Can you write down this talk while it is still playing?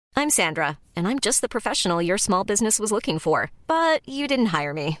I'm Sandra, and I'm just the professional your small business was looking for. But you didn't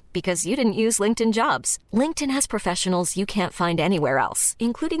hire me because you didn't use LinkedIn Jobs. LinkedIn has professionals you can't find anywhere else,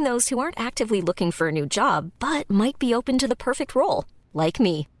 including those who aren't actively looking for a new job, but might be open to the perfect role, like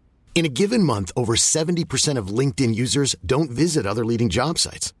me. In a given month, over 70% of LinkedIn users don't visit other leading job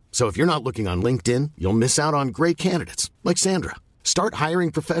sites. So if you're not looking on LinkedIn, you'll miss out on great candidates like Sandra. Start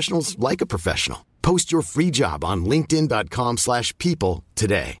hiring professionals like a professional. Post your free job on linkedin.com/people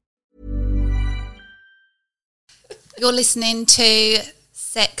today. You're listening to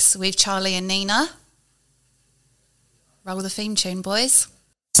Sex with Charlie and Nina. Roll the theme tune, boys.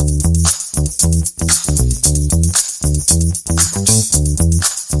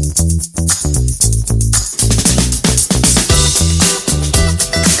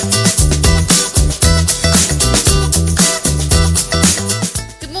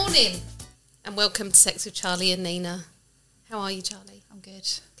 Good morning and welcome to Sex with Charlie and Nina. How are you, Charlie? I'm good.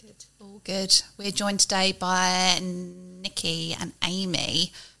 Good. All good. We're joined today by Nikki and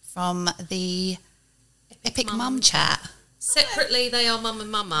Amy from the Epic Mum Chat. Separately, they are Mum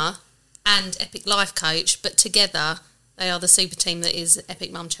and Mama and Epic Life Coach, but together they are the super team that is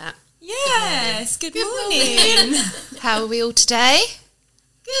Epic Mum Chat. Yes, good morning. How are we all today?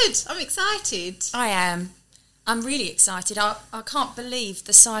 Good, I'm excited. I am. I'm really excited. I can't believe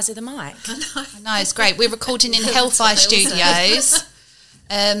the size of the mic. I know, it's great. We're recording in Hellfire Studios.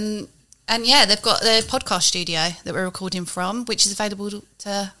 And yeah, they've got their podcast studio that we're recording from, which is available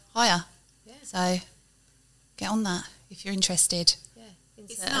to hire. Yeah. So get on that if you're interested. Yeah,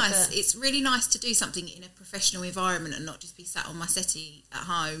 It's nice. It's really nice to do something in a professional environment and not just be sat on my settee at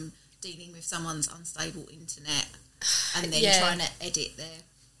home dealing with someone's unstable internet and then trying to edit their...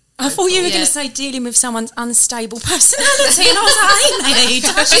 I thought you were going to say dealing with someone's unstable personality, and I was like, Amy,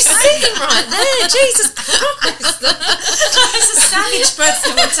 don't you see him right there? Jesus Christ. It's a savage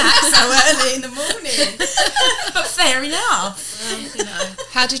personal attack so early in the morning. But fair enough. You know.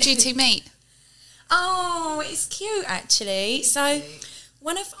 How did you two meet? Oh, it's cute, actually. So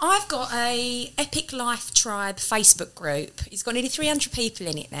I've got a Epic Life Tribe Facebook group. It's got nearly 300 people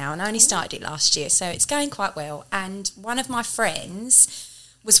in it now, and I only started it last year, so it's going quite well. And one of my friends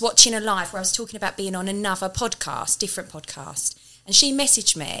was watching a live where I was talking about being on another podcast, different podcast. And she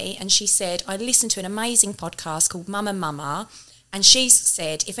messaged me and she said, I listened to an amazing podcast called Mum and Mama. And she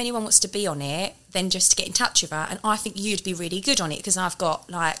said, if anyone wants to be on it, then just to get in touch with her. And I think you'd be really good on it because I've got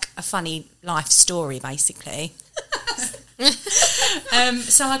like a funny life story, basically.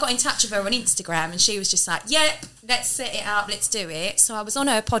 So I got in touch with her on Instagram and she was just like, yep, let's set it up, let's do it. So I was on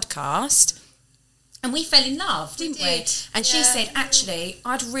her podcast. And we fell in love, didn't we? And she said, actually,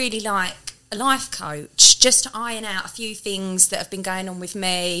 I'd really like a life coach just to iron out a few things that have been going on with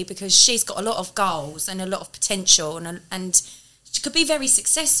me because she's got a lot of goals and a lot of potential and she could be very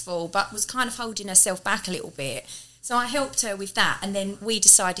successful but was kind of holding herself back a little bit. So I helped her with that and then we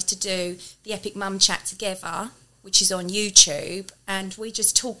decided to do the Epic Mum Chat together, which is on YouTube, and we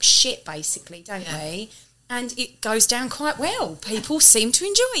just talk shit basically, don't we? And it goes down quite well. People seem to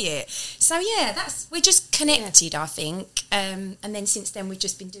enjoy it. So, yeah, we're just connected, I think. And then since then, we've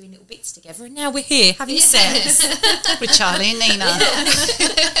just been doing little bits together. And now we're here having sex. With Charlie and Nina.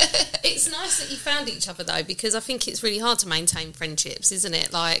 It's nice that you found each other, though, because I think it's really hard to maintain friendships, isn't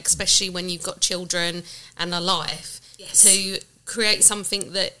it? Like, especially when you've got children and a life. Yes. To create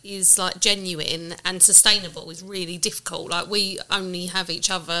something that is, like, genuine and sustainable is really difficult. Like, we only have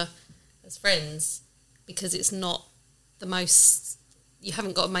each other as friends because it's not the most, you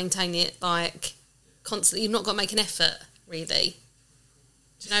haven't got to maintain it like constantly, you've not got to make an effort really.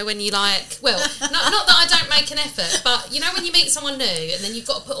 Do you know when you like, well, not that I don't make an effort, but you know when you meet someone new and then you've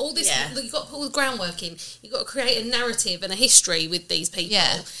got to put all this, you've got to put all the groundwork in, you've got to create a narrative and a history with these people,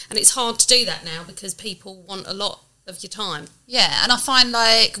 and it's hard to do that now because people want a lot of your time. Yeah, and I find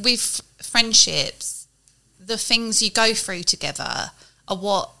like with friendships, the things you go through together are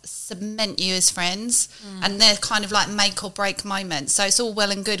what cement you as friends, and they're kind of like make or break moments. So it's all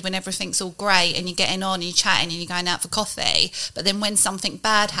well and good when everything's all great and you're getting on and you're chatting and you're going out for coffee, but then when something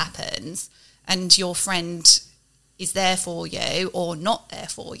bad happens and your friend is there for you or not there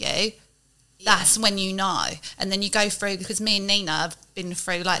for you, that's when you know. And then you go through, because me and Nina have been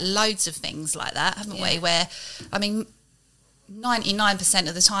through like loads of things like that, haven't we, where I mean 99%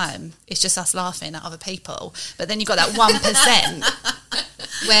 of the time it's just us laughing at other people, but then you've got that 1%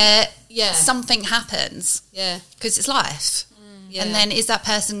 where something happens because it's life, and then is that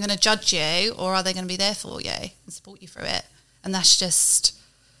person going to judge you or are they going to be there for you and support you through it? And that's just,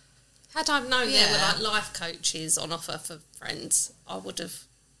 had I known there were like life coaches on offer for friends, I would have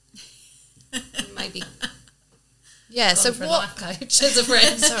maybe Yeah, so for what? a life coach as a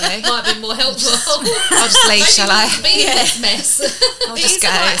friend. Sorry. Might be more helpful. I'll just leave, shall I? Be in this mess. I'll It just is go.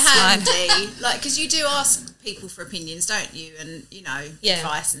 quite It's fine. handy, like, because you do ask people for opinions, don't you? And, Yeah.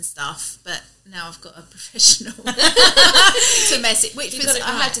 advice and stuff. But now I've got a professional to mess it. Which You was, got it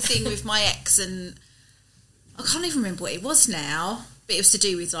I had right. a thing with my ex, and I can't even remember what it was now, but it was to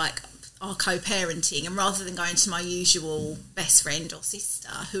do with, like, our co-parenting. And rather than going to my usual best friend or sister,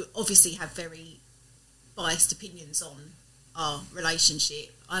 who obviously have very biased opinions on our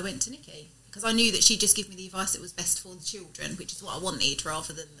relationship, I went to Nikki, because I knew that she'd just give me the advice that was best for the children, which is what I wanted,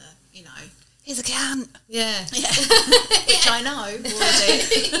 rather than He's a cunt. Yeah. which I know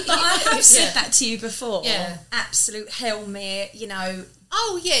already. But I've said that to you before. Yeah. Absolute helmet,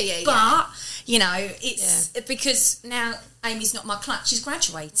 Oh, yeah. But, it's because now Amy's not my client. She's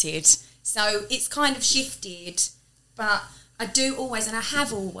graduated. So it's kind of shifted. But I do always, and I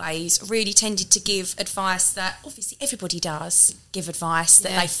have always, really tended to give advice that, obviously everybody does give advice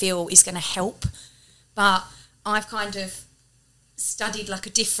that they feel is going to help. But I've kind of studied like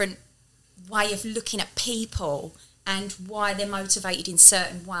a different way of looking at people and why they're motivated in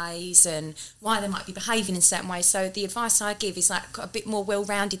certain ways and why they might be behaving in certain ways. So the advice I give is like a bit more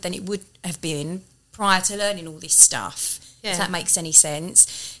well-rounded than it would have been prior to learning all this stuff, if that makes any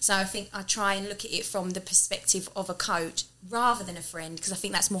sense. So I think I try and look at it from the perspective of a coach rather than a friend, because I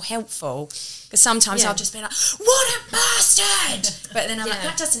think that's more helpful. Because sometimes I'll just be like, what a bastard! But then I'm like,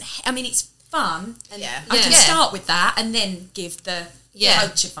 that doesn't... it's fun. And I can start with that and then give the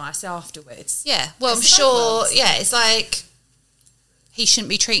coach advice afterwards. Yeah, well, I'm sure, it's like he shouldn't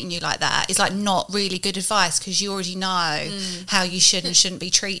be treating you like that. It's like not really good advice because you already know how you should and shouldn't be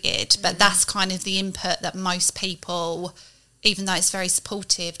treated. But that's kind of the input that most people, even though it's very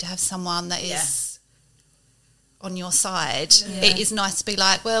supportive to have someone that is on your side, it is nice to be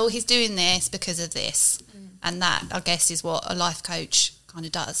like, well, he's doing this because of this. And that, I guess, is what a life coach kind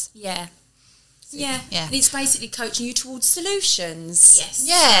of does. Yeah. And it's basically coaching you towards solutions.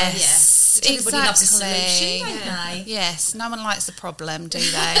 Yes. Which everybody loves a Exactly. solution, don't they? Yes, no one likes the problem, do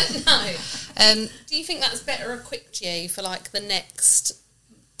they? No. Do you think that's better equipped you for like the next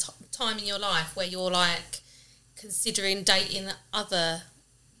time in your life where you're like considering dating other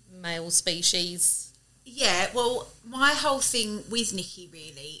male species? Yeah, well, my whole thing with Nikki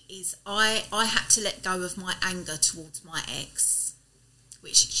really is I had to let go of my anger towards my ex,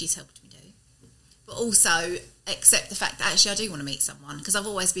 which she's helped me do. But also accept the fact that actually I do want to meet someone, because I've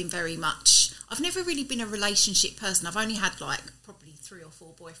always been I've never really been a relationship person. I've only had like probably 3 or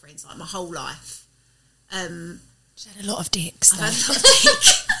 4 boyfriends like my whole life. She's had a lot of dicks. I've had a lot of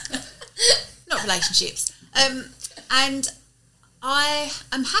dick. Not relationships. And I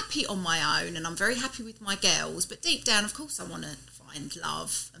am happy on my own and I'm very happy with my girls, but deep down, of course, I want to find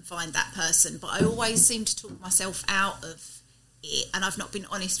love and find that person, but I always seem to talk myself out of it, and I've not been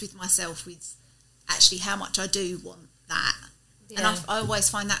honest with myself with actually how much I do want that. And I always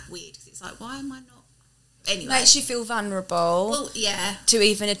find that weird, because it's like, why am I not? Anyway. Makes you feel vulnerable. Well, yeah. To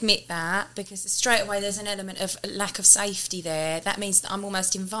even admit that, because straight away there's an element of lack of safety there. That means that I'm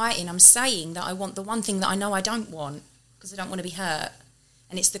almost I'm saying that I want the one thing that I know I don't want, because I don't want to be hurt.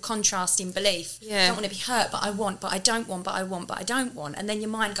 And it's the contrasting belief. I don't want to be hurt, but I want, but I don't want, but I want, but I don't want. And then your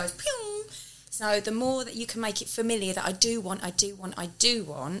mind goes, pew! So the more that you can make it familiar that I do want,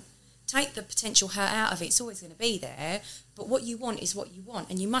 take the potential hurt out of it. It's always going to be there. But what you want is what you want,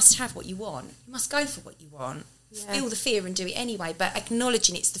 and you must have what you want. You must go for what you want. Feel the fear and do it anyway, but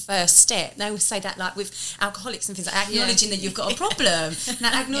acknowledging it's the first step. They always say that, like with alcoholics and things, like acknowledging that you've got a problem,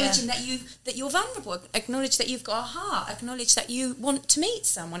 now acknowledging that you're vulnerable, acknowledge that you've got a heart, acknowledge that you want to meet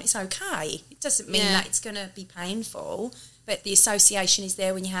someone. It's okay. It doesn't mean that it's going to be painful, but the association is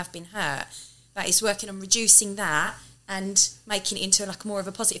there when you have been hurt. But it's working on reducing that and making it into like more of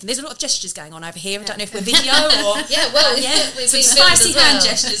a positive. And there's a lot of gestures going on over here. I don't know if we're video or... We've some been spicy filmed as well. hand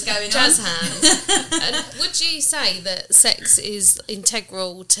gestures going Jazz on. hands. And would you say that sex is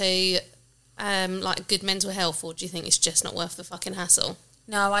integral to like good mental health, or do you think it's just not worth the fucking hassle?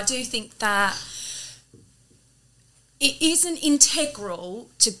 No, I do think that it isn't integral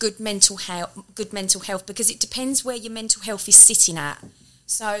to good mental health because it depends where your mental health is sitting at.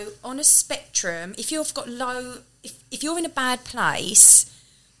 So on a spectrum, if you've got if you're in a bad place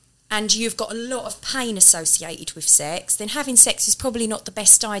and you've got a lot of pain associated with sex, then having sex is probably not the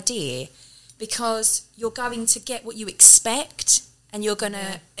best idea, because you're going to get what you expect and you're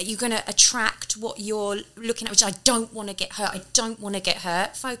gonna attract what you're looking at, which I don't want to get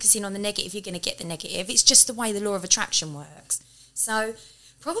hurt. Focusing on the negative, you're going to get the negative. It's just the way the law of attraction works. So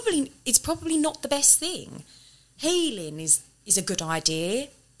it's probably not the best thing. Healing is a good idea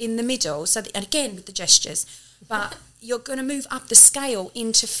in the middle. So and again with the gestures, but you're going to move up the scale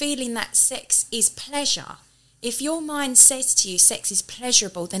into feeling that sex is pleasure. If your mind says to you sex is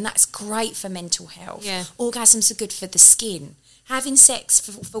pleasurable, then that's great for mental health. Yeah. Orgasms are good for the skin. Having sex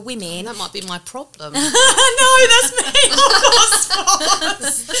for women... That might be my problem. No, that's me.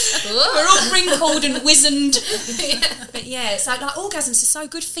 We're all wrinkled and wizened. But yeah, so like orgasms are so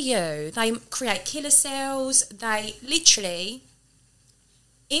good for you. They create killer cells. They literally...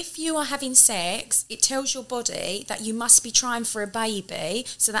 If you are having sex, it tells your body that you must be trying for a baby.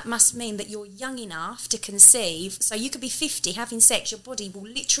 So that must mean that you're young enough to conceive. So you could be 50 having sex. Your body will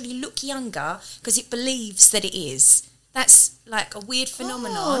literally look younger because it believes that it is. That's like a weird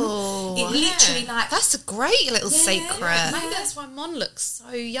phenomenon. It literally like... That's a great little secret. Maybe that's why Mon looks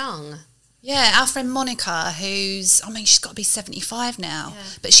so young. Yeah, our friend Monica, she's got to be 75 now,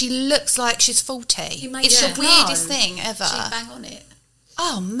 but she looks like she's 40. It's the weirdest thing ever. She'd bang on it.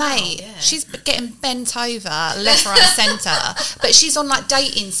 Oh, mate, she's getting bent over left, right, centre. But she's on like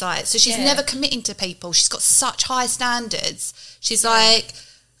dating sites, so she's never committing to people. She's got such high standards. She's like,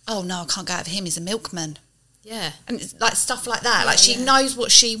 oh no, I can't go out with him. He's a milkman. Yeah, and it's like stuff like that. Like she knows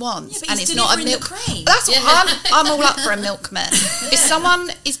what she wants, and it's not a milk. Cream. That's what I'm all up for a milkman. If someone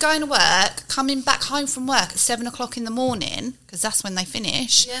is going to work, coming back home from work at 7 o'clock in the morning, because that's when they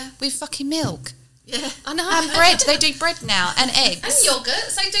finish, with fucking milk. Yeah, I know. And bread. They do bread now and eggs and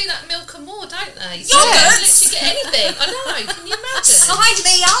yogurts. They do that milk and more, don't they? Yogurts. So you literally get anything. I know. Can you imagine? Sign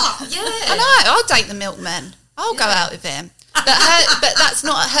me up. I know. I'll date the milkman. I'll go out with him. But that's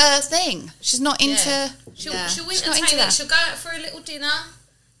not her thing. She's not into. She'll entertain it. She'll go out for a little dinner.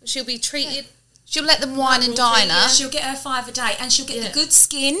 She'll be treated. She'll let them wine and dine her. She'll get her 5 a day, and she'll get the good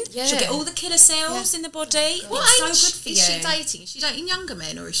skin. Yeah. She'll get all the killer cells in the body. What it's age so good for is you. she dating? Is she dating younger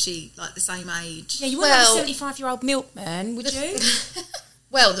men, or is she like the same age? Yeah, you wouldn't have a 75-year-old milkman, would you?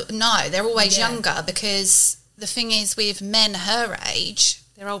 Well, no, they're always younger, because the thing is with men her age,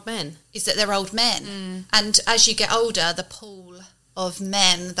 They're old men. is that they're old men. And as you get older, the pool of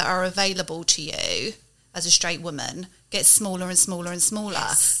men that are available to you as a straight woman gets smaller and smaller and smaller.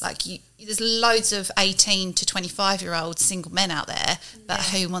 Yes. Like there's loads of 18 to 25-year-old single men out there, but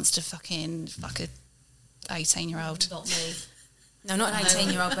who wants to fucking fuck a 18-year-old? Not me. No, not an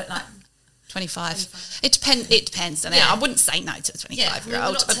 18-year-old, but like 25. It depends, doesn't it? I wouldn't say no to a 25-year-old.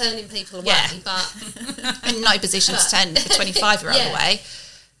 We're not turning people away, but in no position to turn the 25-year-old away.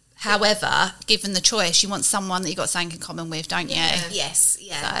 However, given the choice, you want someone that you've got something in common with, don't you? Yes,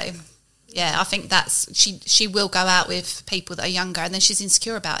 yeah. So, yeah, I think that's she will go out with people that are younger, and then she's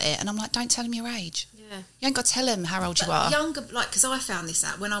insecure about it. And I'm like, don't tell them your age. Yeah. You ain't got to tell them how old you are. Younger, like, because I found this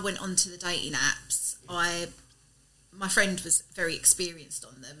out when I went onto the dating apps. My friend was very experienced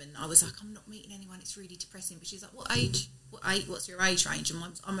on them, and I was like, I'm not meeting anyone. It's really depressing. But she's like, what age? What's your age range? And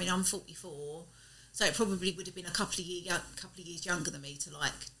I'm 44. So it probably would have been a couple of years younger than me to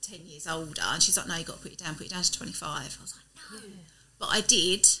like 10 years older. And she's like, no, you've got to put it down to 25. I was like, no. But I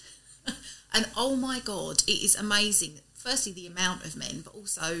did. And oh my God, it is amazing. Firstly, the amount of men, but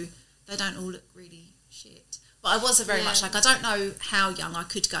also they don't all look really shit. But I was very much like, I don't know how young I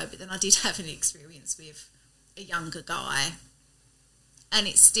could go, but then I did have an experience with a younger guy. And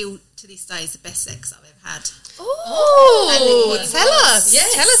it's still, to this day, is the best sex I've ever had. Oh, tell us.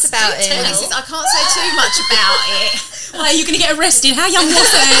 Yes, tell us about it. I can't say too much about it. Why are you going to get arrested? How young was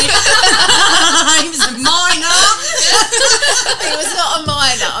he? He was a minor. He was not a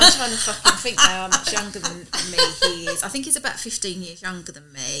minor. I'm trying to fucking think now how much younger than me he is. I think he's about 15 years younger than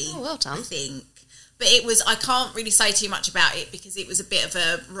me. Oh, well done. I think. But it was, I can't really say too much about it because it was a bit of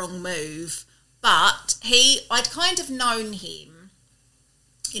a wrong move. But I'd kind of known him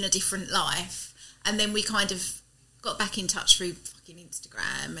in a different life, and then we kind of got back in touch through fucking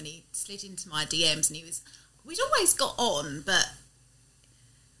Instagram, and he slid into my DMs, and we'd always got on, but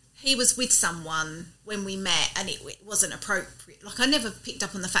he was with someone when we met, and it wasn't appropriate. Like, I never picked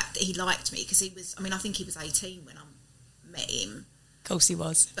up on the fact that he liked me, because he was, I think he was 18 when I met him. Of course he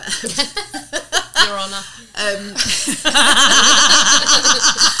was. But Your Honour.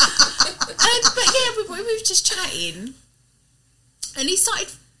 But yeah, we were just chatting, and he started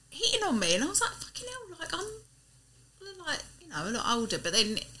hitting on me, and I was like, fucking hell, like, I'm like, a lot older. But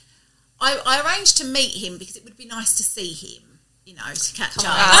then I arranged to meet him because it would be nice to see him, to catch up.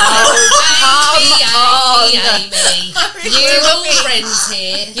 Amy. We're all friends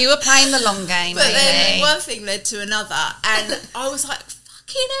here. You were playing the long game, But then Amy. one thing led to another, and I was like,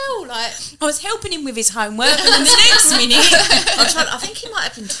 fucking hell, like, I was helping him with his homework, and then the next minute... I think he might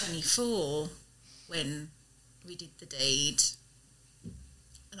have been 24 when we did the deed.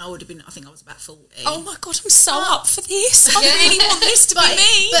 and I think I was about 40. Oh my God, I'm so up for this. I really want this to be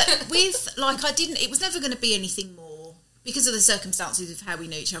me. But with, like, it was never going to be anything more because of the circumstances of how we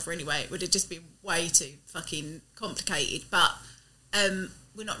knew each other anyway. It would have just been way too fucking complicated. But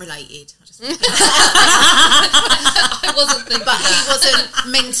we're not related. I wasn't thinking but he wasn't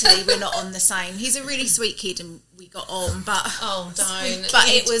mentally. We're not on the same. He's a really sweet kid, and we got on. But But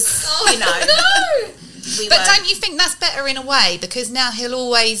it was, No. But don't you think that's better in a way? Because now he'll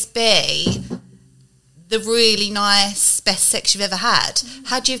always be the really nice, best sex you've ever had.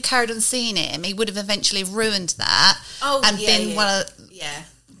 Had you carried on seeing him, he would have eventually ruined that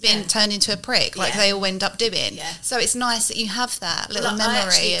been turned into a prick, like they all end up doing. Yeah. So it's nice that you have that little memory. I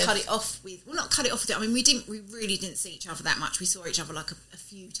actually cut it off with, not cut it off with, I mean, we really didn't see each other that much. We saw each other like a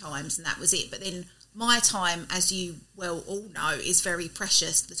few times, and that was it. But then my time, as you well all know, is very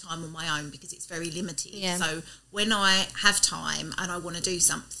precious, the time on my own, because it's very limited. Yeah. So when I have time and I want to do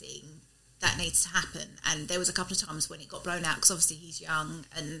something, that needs to happen. And there was a couple of times when it got blown out, because obviously he's young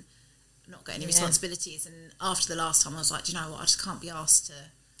and not got any responsibilities. And after the last time, I was like, do you know what, I just can't be asked to.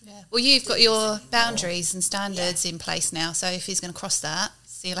 Yeah. Well, you've got your boundaries and standards in place now, so if he's going to cross that,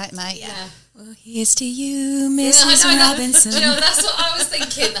 see you later, mate. Yeah. Well, here's to you, Mrs. Robinson. You know, that's what I was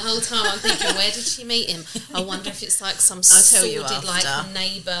thinking the whole time. I'm thinking, where did she meet him? I wonder if it's like some sordid, like,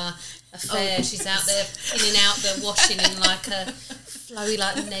 neighbour affair. She's out there pinning out the washing in like a flowy,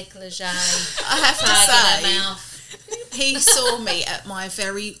 like, negligee. I have to say, he saw me at my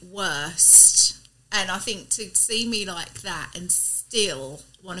very worst, and I think to see me like that and still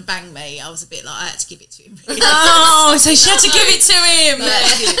want to bang me, I was a bit like, I had to give it to him. Oh, so she had to give it to him. I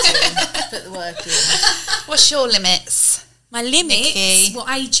had to give it to him. Put the work in. What's your limits? My limits? Nikki?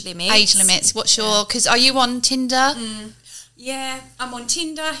 What age limits? Age limits. What's your... Because are you on Tinder? Yeah, I'm on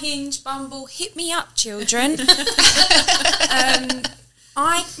Tinder, Hinge, Bumble. Hit me up, children.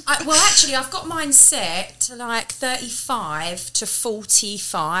 I've got mine set to like 35 to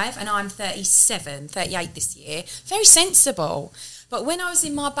 45, and I'm 38 this year. Very sensible. But when I was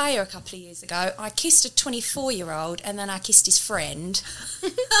in Marbella a couple of years ago, I kissed a 24-year-old and then I kissed his friend.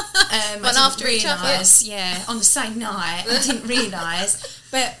 After each other? Yeah, on the same night. I didn't realise.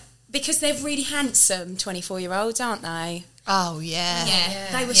 But because they're really handsome 24-year-olds, aren't they? Oh, yeah.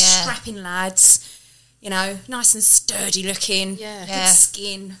 Yeah, they were strapping lads, you know, nice and sturdy looking, good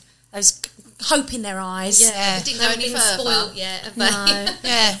skin. I was hope in their eyes. Yeah. They didn't know any further. Spoiled yet, have they? No.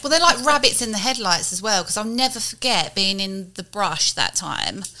 Yeah. Well, they're like rabbits in the headlights as well, because I'll never forget being in the brush that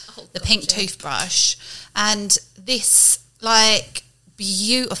time, the pink toothbrush, and this, like,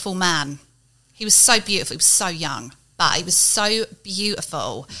 beautiful man. He was so beautiful. He was so young, but he was so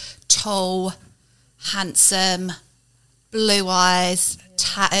beautiful, tall, handsome, blue eyes,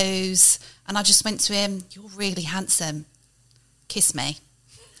 tattoos, and I just went to him, you're really handsome. Kiss me.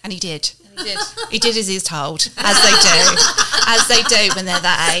 And he did. He did as he was told, as they do when they're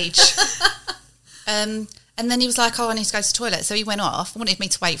that age. And then he was like, I need to go to the toilet. So he went off, wanted me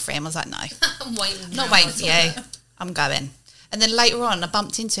to wait for him. I was like, no. I'm waiting. Not waiting for you. I'm going. And then later on, I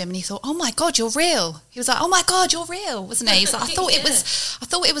bumped into him and he thought, oh my God, you're real. He was like, oh my God, you're real, wasn't he? He was like, I thought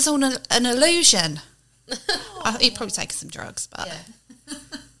it was all an illusion. He'd probably taken some drugs, but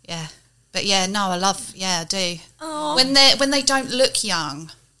yeah. But yeah, no, I do. Oh. When they don't look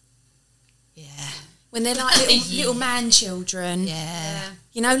young. Yeah. When they're like little man children. Yeah.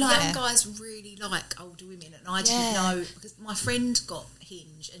 You know, like... Young guys really like older women, and I didn't know, because my friend got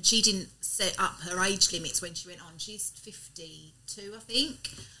Hinge, and she didn't set up her age limits when she went on. She's 52, I think.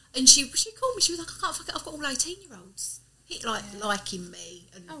 And she called me, she was like, I can't fuck it, I've got all 18-year-olds. Liking me.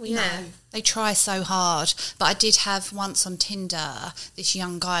 And, you know. They try so hard. But I did have once on Tinder, this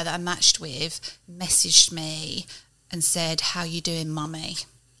young guy that I matched with messaged me and said, how you doing, mummy?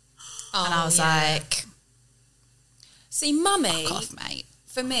 And I was like... See, mummy... Fuck off, mate.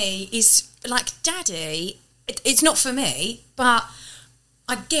 For me, is like daddy. It's not for me, but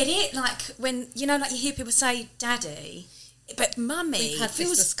I get it. Like when, you know, like you hear people say daddy... But mummy, we've had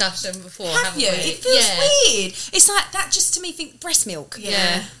this discussion before, haven't we? It feels weird. It's like that. Just to me, think breast milk.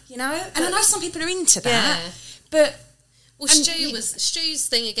 Yeah, you know. And I know some people are into that, but Stu's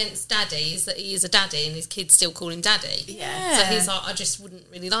thing against daddy is that he is a daddy and his kids still call him daddy. Yeah. So he's like, I just wouldn't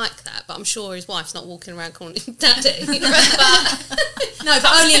really like that. But I'm sure his wife's not walking around calling him daddy. But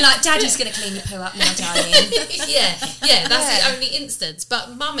only like daddy's going to clean your poo up now, darling. That's the only instance.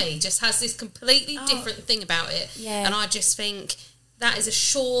 But mummy just has this completely different thing about it. Yeah. And I just think that is a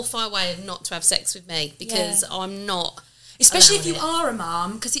surefire way of not to have sex with me, because I'm not Especially if you are a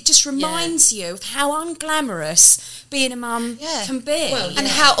mum, because it just reminds you of how unglamorous being a mum can be. Well, and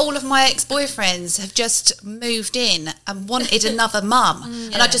how all of my ex-boyfriends have just moved in and wanted another mum.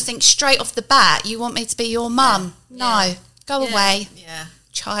 And I just think straight off the bat, you want me to be your mum? No, go away,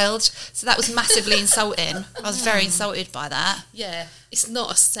 child. So that was massively insulting. I was very insulted by that. Yeah, it's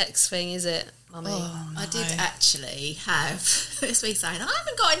not a sex thing, is it, Mummy? Oh, no. I did actually have, it's me saying, I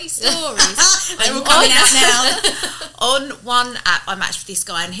haven't got any stories. They're all coming out now. On one app, I matched with this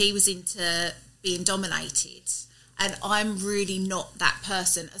guy and he was into being dominated. And I'm really not that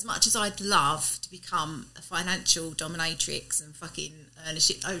person. As much as I'd love to become a financial dominatrix and fucking earn a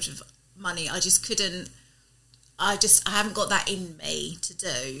shitload of money, I just couldn't. I haven't got that in me to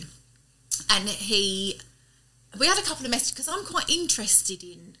do. And we had a couple of messages because I'm quite interested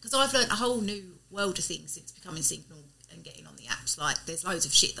in, because I've learnt a whole new world of things since becoming single and getting on the apps. Like, there's loads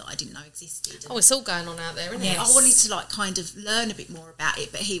of shit that I didn't know existed. Oh, it's all going on out there, isn't it? I wanted to like kind of learn a bit more about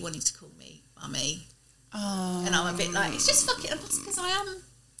it, but he wanted to call me Mummy. Oh. And I'm a bit like, it's just fucking, because I am,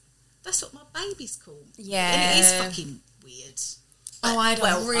 that's what my baby's called. Yeah. And it is fucking weird. Oh, I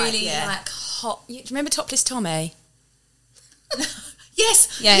don't really like hot. Do you remember Topless Tommy?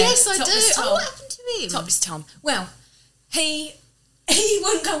 Yes, yeah, yes, I do. Topless Tom. Oh, what happened to him? Topless Tom. Well, he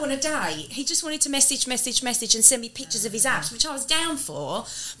wouldn't go on a date. He just wanted to message and send me pictures of his abs, which I was down for.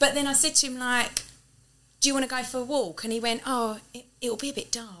 But then I said to him, like, do you want to go for a walk? And he went, oh, it'll be a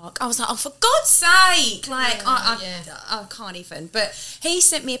bit dark. I was like, oh, for God's sake. Like, I can't even. But he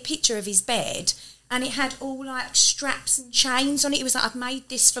sent me a picture of his bed and it had all, like, straps and chains on it. He was like, I've made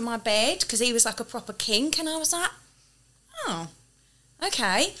this for my bed, because he was, like, a proper kink. And I was like, oh,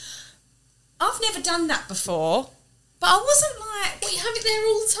 okay. I've never done that before. But I wasn't like... Well, you have it there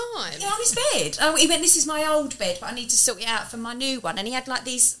all the time? Yeah, on his bed. Oh, he went, this is my old bed, but I need to sort it out for my new one. And he had, like,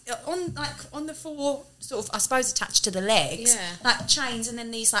 these, on the floor, sort of, I suppose, attached to the legs, like, chains, and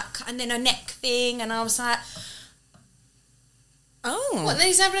then these, like, and then a neck thing, and I was like... Oh. What, and then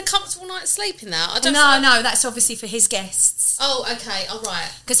he's having a comfortable night's sleep in that? No, that's obviously for his guests. Oh, okay, all right.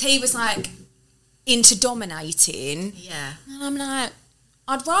 Because he was, like, into dominating. Yeah. And I'm like...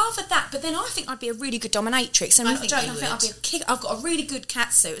 I'd rather that, but then I think I'd be a really good dominatrix. And I think I'd be a kick. I've got a really good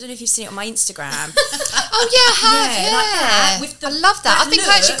cat suit. I don't know if you've seen it on my Instagram. Oh yeah, I have. Yeah. Like that. With I love that. I think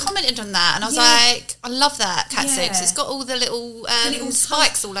look. I actually commented on that, and I was like, I love that cat suit. 'Cause it's got all the little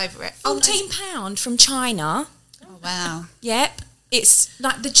spikes all over it. £14 from China. Oh wow. Yep, it's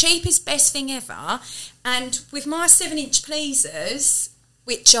like the cheapest, best thing ever. And with my 7-inch pleasers,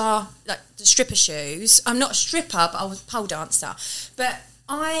 which are like the stripper shoes. I'm not a stripper, but I was a pole dancer. But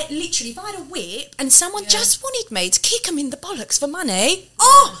I literally, if I had a whip and someone just wanted me to kick him in the bollocks for money,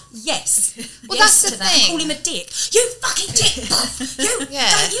 oh, yes. Well, yes that's the to thing. Call him a dick. You fucking dick. You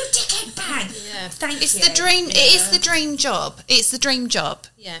dickhead bag. Yeah. Thank It's you. the dream. Yeah. It is the dream job. It's the dream job.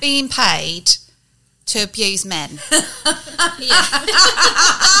 Yeah. Being paid to abuse men.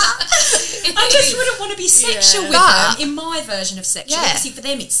 I just wouldn't want to be sexual with them in my version of sexual. Obviously for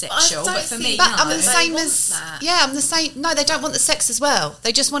them it's sexual, but for me, but no. I'm the same as I'm the same. No, they don't want the sex as well.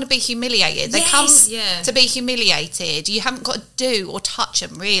 They just want to be humiliated. They come to be humiliated. You haven't got to do or touch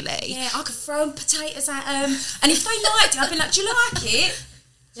them really. Yeah, I could throw potatoes at them, and if they liked it, I'd be like, "Do you like it?"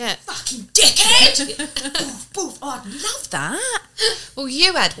 Yeah. Fucking dickhead. Boof, boof. Oh, I'd love that. Well,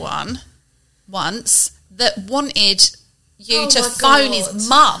 you had one once that wanted you to phone his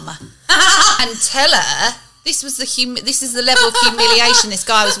mum and tell her this was this is the level of humiliation this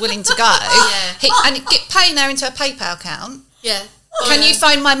guy was willing to go. And paying her into a PayPal account. Yeah. Can you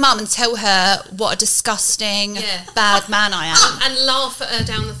phone my mum and tell her what a disgusting bad man I am? And laugh at her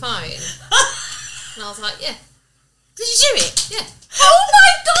down the phone. And I was like, yeah. Did you do it? Yeah. Oh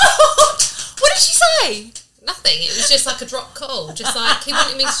my god! What did she say? Nothing. It was just like a drop call. Just like he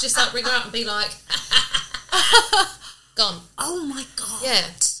wanted me to just like ring her up and be like, gone. Oh my god. Yeah.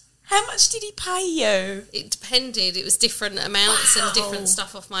 How much did he pay you? It depended. It was different amounts and different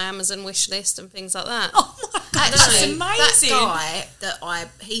stuff off my Amazon wish list and things like that. Oh my god, that's amazing. That guy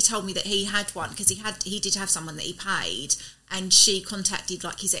he told me that he had one because he did have someone that he paid, and she contacted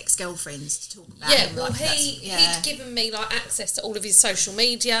like his ex-girlfriends to talk about him. Well, like, he'd given me like access to all of his social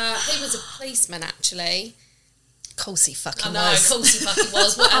media. He was a policeman actually. Of course he fucking I know, was. of course he fucking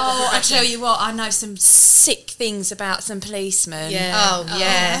was. Whatever. Oh, I tell you what, I know some sick things about some policemen. Yeah. Oh,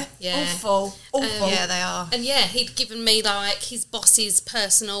 yeah. Yeah. Awful. Yeah, they are. And yeah, he'd given me like his boss's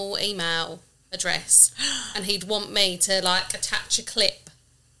personal email address, and he'd want me to like attach a clip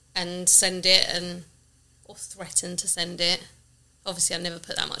and send it, or threaten to send it. Obviously, I never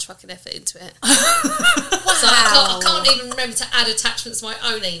put that much fucking effort into it. Wow. So I can't even remember to add attachments to my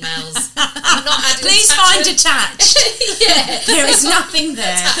own emails. I'm not adding Please find attached. Yeah. There is nothing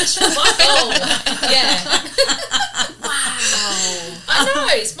there. Yeah. Wow. I know,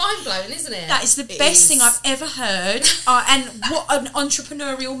 it's mind-blowing, isn't it? That is the best thing I've ever heard. And what an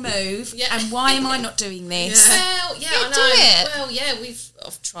entrepreneurial move. Yeah. And why am I not doing this? Well, yeah, I know. do it. Well, yeah,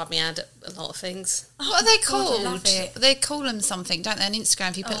 I've tried me hand at a lot of things. What are they God, I called? love it. They call them something, don't they, on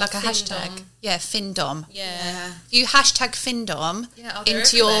Instagram? If you put like a Findom. hashtag. Yeah, Findom. Yeah. You hashtag Findom they're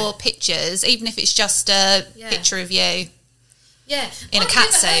into everywhere. your pictures, even if it's just a Yeah. picture of you. Yeah. In a I'd cat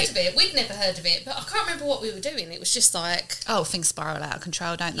never heard suit. of it. We'd never heard of it, but I can't remember what we were doing. It was just like... Oh, things spiral out of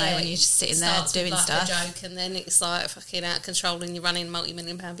control, don't they, when you're just sitting there starts with doing like stuff. a joke, and then it's like fucking out of control and you're running a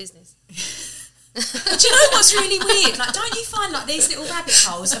multi-million-pound business. Do you know what's really weird? Like, don't you find like these little rabbit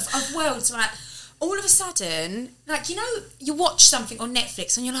holes of worlds, like, all of a sudden, like, you know, you watch something on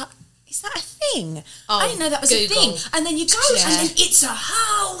Netflix and you're like, is that a thing? Oh, I didn't know that was Google. a thing. And then you go and then it's a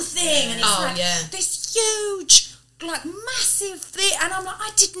whole thing. And it's Oh, like this huge, like, massive thing. And I'm like, I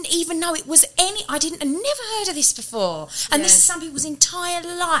didn't even know it was any, I never heard of this before. And this is some people's entire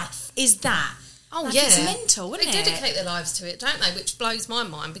life is that. Oh, Like, yeah. it's mental, isn't They it? dedicate their lives to it, don't they? Which blows my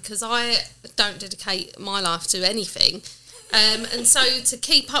mind because I don't dedicate my life to anything. And so to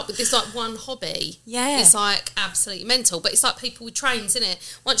keep up with this like one hobby, it's like absolutely mental. But it's like people with trains, isn't it?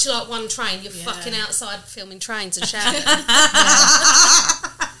 Once you like one train, you're fucking outside filming trains and shouting.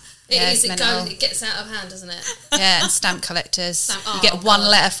 It's mental. It gets out of hand, doesn't it? Yeah, and stamp collectors. Oh, you get one God.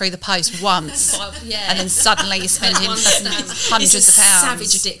 letter through the post once, Yeah. and then suddenly you're spending One fucking stamp. hundreds It's a of pounds.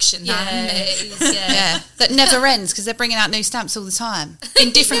 savage addiction, Yeah, that, isn't it? it is, yeah. Yeah, that never ends because they're bringing out new stamps all the time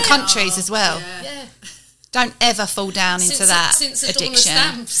in different countries as well. Yeah. Don't ever fall down into that since the dawn of addiction.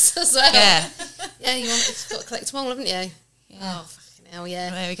 stamps as well. Yeah, Yeah, you've got to collect them all, haven't you? Oh, fucking hell, yeah.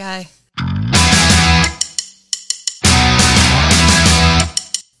 there we go.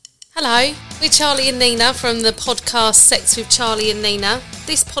 Hello, we're Charlie and Nina from the podcast Sex with Charlie and Nina.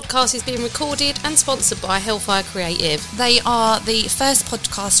 This podcast is being recorded and sponsored by Hellfire Creative. They are the first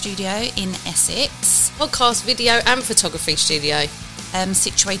podcast studio in Essex, Podcast, video and photography studio.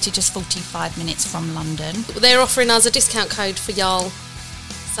 situated just 45 minutes from London. They're offering us a discount code for y'all.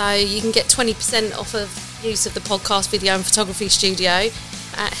 So you can get 20% off of use of the podcast, video and photography studio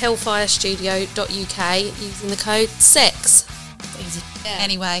at hellfirestudio.uk using the code SEX. Easy. Yeah.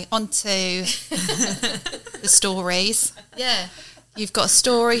 Anyway, on to the stories. Yeah. You've got a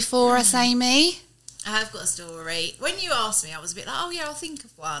story for us, Amy? I have got a story. When you asked me, I was a bit like, oh yeah, I'll think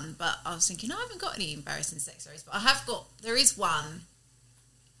of one. But I was thinking, I haven't got any embarrassing sex stories. But there is one,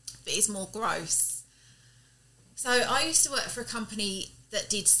 but it's more gross. So I used to work for a company that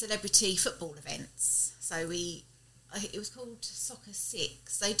did celebrity football events. So it was called Soccer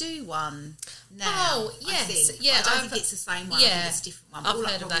 6. They do one now. Oh, yes. I think. Yeah, I don't think it's the same one. I think it's a different one. I've All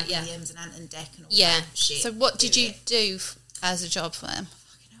heard of that, yeah. Williams and Anton Deck and all Yeah. that shit. So what did you it. do as a job for them?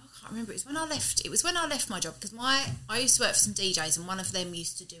 I can't remember. It was when I left. It was when I left my job because I used to work for some DJs and one of them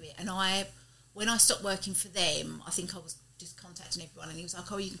used to do it. And when I stopped working for them, I think I was just contacting everyone and he was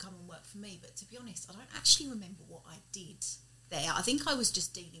like, "Oh, you can come and work for me." But to be honest, I don't actually remember what I did there. I think I was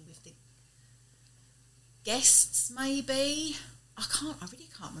just dealing with the guests, maybe. I really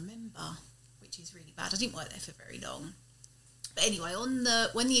can't remember, which is really bad. I didn't work there for very long. But anyway,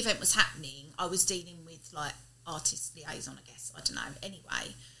 when the event was happening, I was dealing with like artist liaison, I guess. I don't know.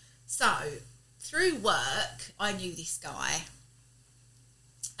 Anyway, so through work, I knew this guy,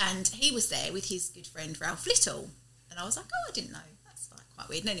 and he was there with his good friend Ralph Little, and I was like, oh, I didn't know. That's like quite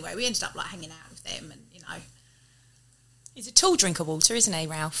weird. And anyway, we ended up like hanging out with them, and He's a tall drink of water, isn't he,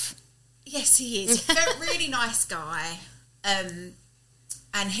 Ralph? yes, he is. Really nice guy, and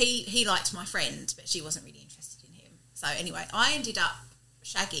he liked my friend, but she wasn't really interested in him. So anyway, I ended up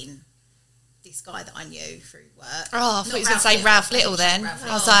shagging this guy that I knew through work. Oh, I thought Not you were going to say Ralph Little then. Ralph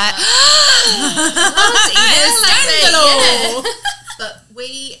I was like, Scandal! But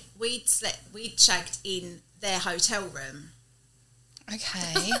we'd shagged in their hotel room.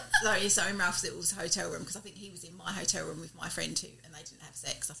 okay. So in Ralph Little's hotel room, because I think he was in my hotel room with my friend too, and they didn't have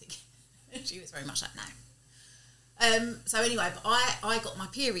sex. I think she was very much like, no. So anyway, but I got my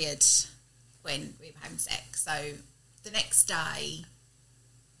period when we were having sex. So the next day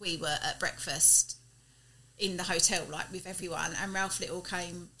we were at breakfast in the hotel, like with everyone, and Ralph Little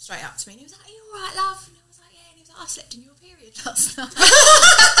came straight up to me and he was like, "Are you all right, love?" And I was like, "Yeah." And he was like, "I slept in your period last night."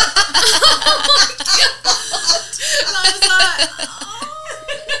 And I was like, "Oh."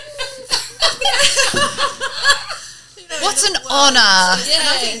 What What an honour,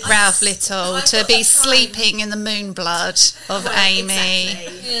 Yeah. Ralph Little, to be sleeping in the moon blood of Amy.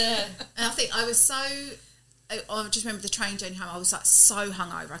 Exactly. Yeah. And I think I was so... I just remember the train journey home. I was like so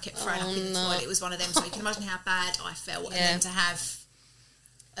hungover. I kept throwing up in the toilet. It was one of them. So you can imagine how bad I felt. And then to have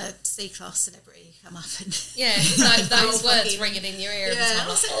a C-class celebrity come up and Those words ringing in your ear. I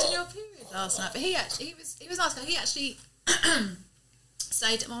was in your period last night. But he was nice. He actually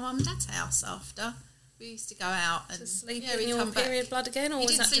stayed at my mum and dad's house after. We used to go out and To sleep he'd in your come back. period blood again, or He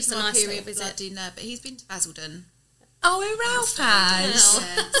was didn't that sleep just in a my nice little period visit? blood in but he's been to Basildon. Oh, who Ralph has?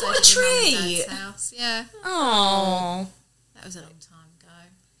 Yeah, so What a at my mum and treat. dad's house. Yeah, Oh. that was a long time ago.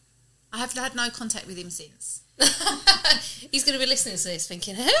 I have had no contact with him since. He's going to be listening to this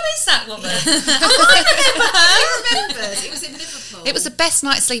thinking, who is that woman? He remembers. It was in Liverpool. It was the best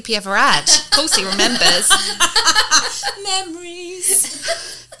night's sleep he ever had. Of course he remembers. Memories.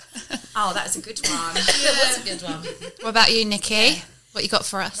 Oh, that's a good one. That was a good one. What about you, Nikki? What you got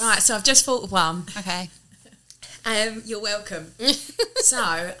for us? Right, so I've just thought of one. Okay. You're welcome. So,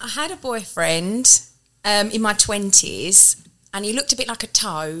 I had a boyfriend in my 20s, and he looked a bit like a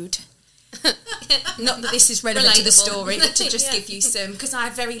toad. Not that this is relevant to the Relatable. story, but to just give you some, because I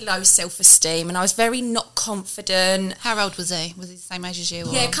had very low self-esteem, and I was very not confident. How old was he? Was he the same age as you?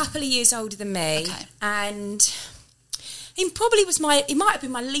 Or? Yeah, a couple of years older than me. Okay. And he might have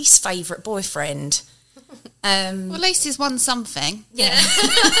been my least favourite boyfriend. Well, at least he's won something. Yeah.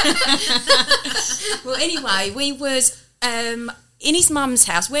 Well, anyway, we was in his mum's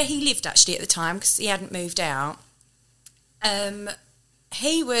house, where he lived actually at the time, because he hadn't moved out.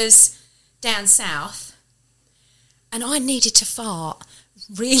 He was down south, and I needed to fart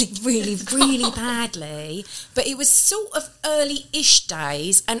really, really, really badly. But it was sort of early-ish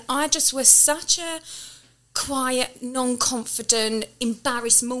days, and I just was such a quiet, non-confident,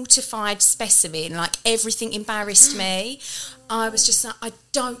 embarrassed, mortified specimen. Like, everything embarrassed me. I was just like, I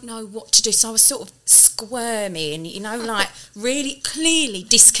don't know what to do. So I was sort of squirming, like really clearly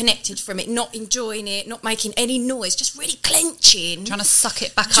disconnected from it, not enjoying it, not making any noise, just really clenching. Trying to suck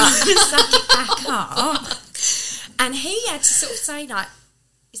it back up. Trying to suck it back up. And he had to sort of say, like,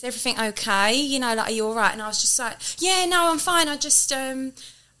 is everything okay? Like, are you all right? And I was just like, yeah, no, I'm fine. I just...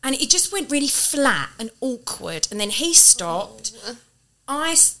 And it just went really flat and awkward. And then he stopped.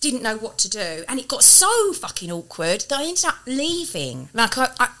 I didn't know what to do. And it got so fucking awkward that I ended up leaving. Like,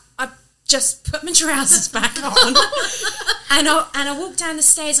 I just put my trousers back on. and I walked down the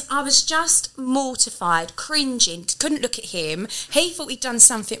stairs. I was just mortified, cringing, couldn't look at him. He thought he'd done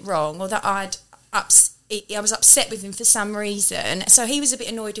something wrong, or that I was upset with him for some reason. So he was a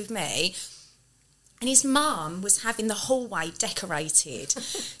bit annoyed with me. And his mum was having the hallway decorated.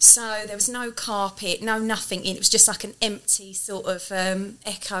 So there was no carpet, no nothing in. It was just like an empty sort of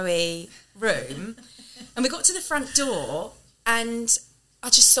echoey room. And we got to the front door, and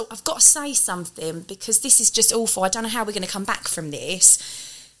I just thought, I've got to say something, because this is just awful. I don't know how we're going to come back from this.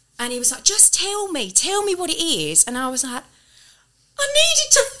 And he was like, just tell me what it is. And I was like, I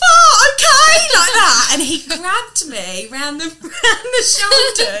needed to fart, okay? Like that. And he grabbed me round the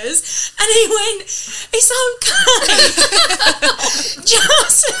shoulders, and he went, it's okay.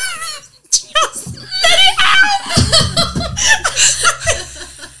 just let it out.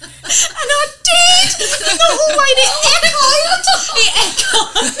 And I did. In the hallway, it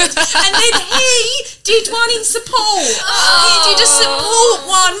echoed. And then he did one in support. He did a support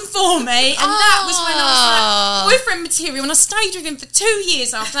one for me. And that was when I was like, boyfriend material. And I stayed with him for 2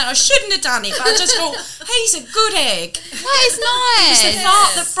 years after that. I shouldn't have done it, but I just thought, he's a good egg. That is nice. It's the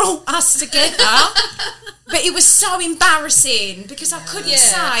fart that brought us together. But it was so embarrassing, because I couldn't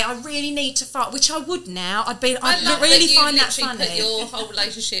say, I really need to fart, which I would now. I'd love really that you find that literally funny. put your whole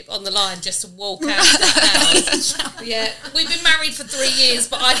relationship on the line just to walk out of that house. Yeah, we've been married for 3 years,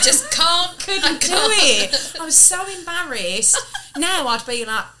 but I just couldn't do it. I was so embarrassed. Now I'd be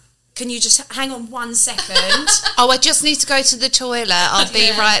like, can you just hang on 1 second? I just need to go to the toilet. I'll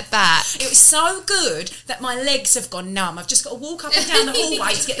be right back. It was so good that my legs have gone numb. I've just got to walk up and down the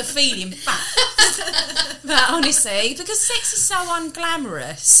hallway to get the feeling back. But honestly, because sex is so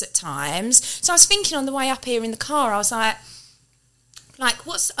unglamorous at times. So I was thinking on the way up here in the car, I was like,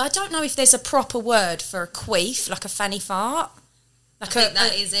 I don't know if there's a proper word for a queef, like a fanny fart. I think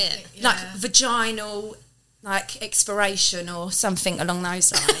that is it. Like vaginal, like expiration or something along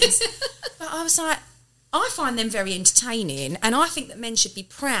those lines. But I was like, I find them very entertaining, and I think that men should be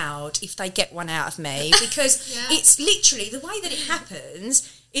proud if they get one out of me, because it's literally the way that it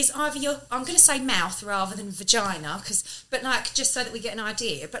happens. is either I'm going to say mouth rather than vagina, but like just so that we get an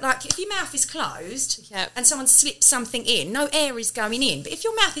idea. But like if your mouth is closed and someone slips something in, no air is going in. But if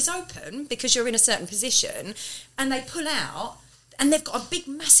your mouth is open because you're in a certain position and they pull out and they've got a big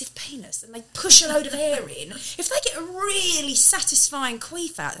massive penis and they push a load of air in, if they get a really satisfying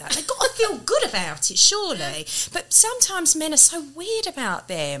queef out of that, they've got to feel good about it, surely. But sometimes men are so weird about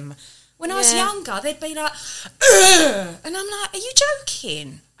them. When I was younger, they'd be like, ugh! And I'm like, are you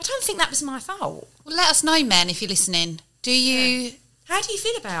joking? I don't think that was my fault. Well, let us know, men, if you're listening. Do you... How do you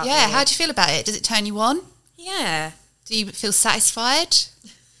feel about it? Yeah, how do you feel about it? Does it turn you on? Yeah. Do you feel satisfied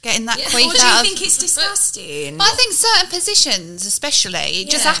getting that queef Or do out you think it's disgusting? But I think certain positions, especially, it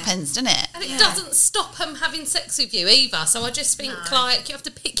just happens, doesn't it? And it doesn't stop them having sex with you either. So I just think, like, you have to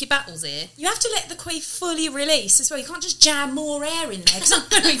pick your battles here. You have to let the queef fully release as well. You can't just jam more air in there because I'm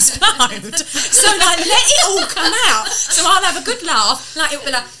going to explode. So, like, let it all come out. So I'll have a good laugh. Like, it'll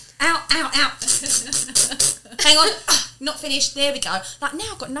be like, out, out, out. Hang on. Not finished. There we go. Like,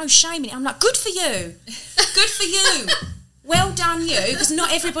 now I've got no shame in it. I'm like, good for you. Good for you. Well done, you, because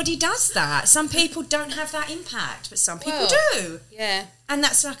not everybody does that. Some people don't have that impact, but some people do. Yeah. And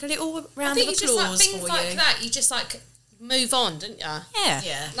that's like a little round of applause just like things for like you. that, you just like move on, don't you?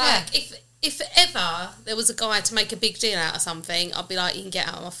 Yeah. Like if ever there was a guy to make a big deal out of something, I'd be like, you can get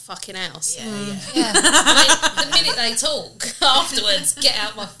out of my fucking house. Yeah. I mean, the minute they talk afterwards, get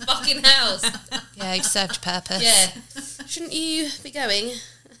out of my fucking house. Yeah, you've served your purpose. Yeah. Shouldn't you be going?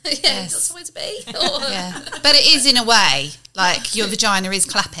 That's the way to be. Yeah. But it is in a way, like your vagina is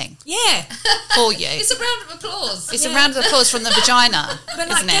clapping Yeah. for you. It's a round of applause. It's a round of applause from the vagina, But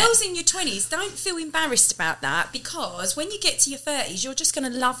like isn't it? girls in your 20s, don't feel embarrassed about that, because when you get to your 30s, you're just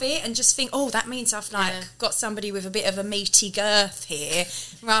going to love it and just think, oh, that means I've got somebody with a bit of a meaty girth here,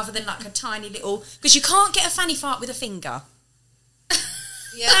 rather than like a tiny little... Because you can't get a fanny fart with a finger.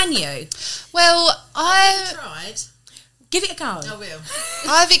 Can you? Well, I've tried. Give it a go. I will.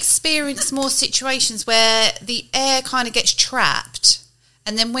 I've experienced more situations where the air kind of gets trapped,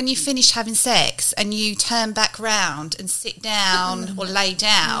 and then when you finish having sex and you turn back round and sit down or lay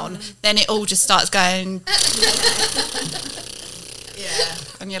down, then it all just starts going. Yeah.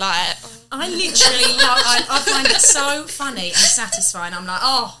 And you're like, I literally love... I find it so funny and satisfying. I'm like,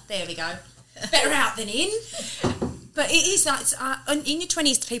 oh, there we go. Better out than in. But it is like, in your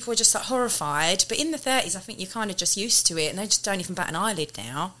 20s, people are just like horrified. But in the 30s, I think you're kind of just used to it, and they just don't even bat an eyelid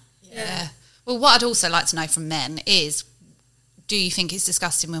now. yeah. Well, what I'd also like to know from men is, do you think it's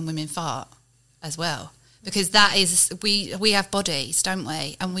disgusting when women fart as well? Because that is, we have bodies, don't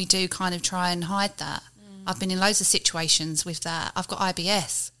we? And we do kind of try and hide that. I've been in loads of situations with that. I've got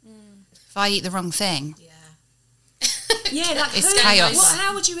IBS. If I eat the wrong thing... Yeah, like It's chaos.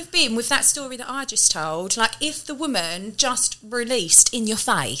 How would you have been with that story that I just told? Like, if the woman just released in your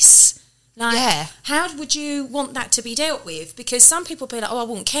face, like, how would you want that to be dealt with? Because some people be like, oh, I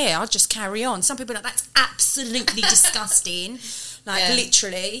wouldn't care, I'll just carry on. Some people are like, that's absolutely disgusting. Like,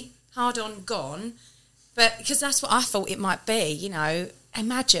 literally, hard on, gone. But because that's what I thought it might be, you know.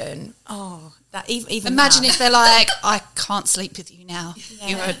 Imagine, that even Imagine that. if they're like, I can't sleep with you now.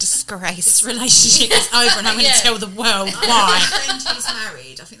 You're a disgrace. This relationship is over and I'm going to tell the world I why. have a friend who's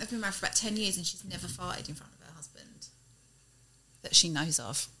married. I think they've been married for about 10 years and she's never farted in front of her husband. That she knows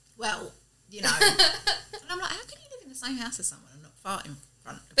of. Well, you know. And I'm like, how can you live in the same house as someone and not fart in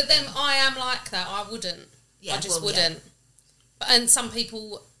front of But then them? I am like that. I wouldn't. Yeah, I just well, wouldn't. And some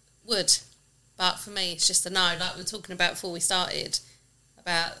people would. But for me, it's just a no. Like we were talking about before we started,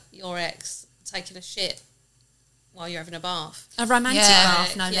 about your ex taking a shit while you're having a bath. A romantic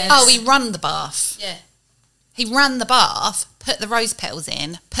bath, no less. Oh, he ran the bath. Yeah. He ran the bath, put the rose petals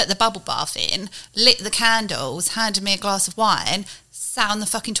in, put the bubble bath in, lit the candles, handed me a glass of wine, sat on the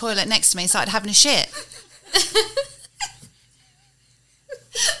fucking toilet next to me and started having a shit.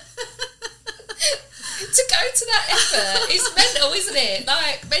 To go to that effort is mental, isn't it?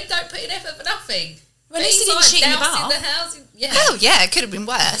 Like, men don't put in effort for nothing. Well, at least he didn't shit in your dousing bath. the house. Yeah. Oh, yeah, it could have been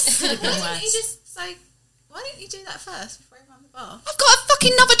worse. Why didn't you just say, why didn't you do that first before you ran the bath? I've got a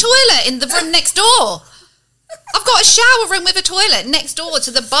fucking another toilet in the room next door. I've got a shower room with a toilet next door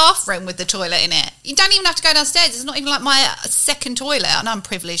to the bathroom with the toilet in it. You don't even have to go downstairs. It's not even like my second toilet. I know I'm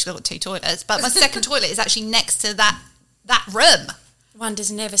privileged, I've got 2 toilets, but my second toilet is actually next to that room.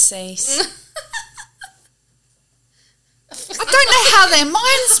 Wonders never cease. I don't know how their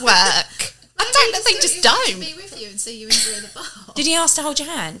minds work. I don't know, they just don't. Be with you and see you enjoy the bath. Did he ask to hold your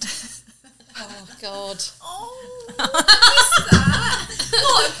hand? Oh, God. Oh,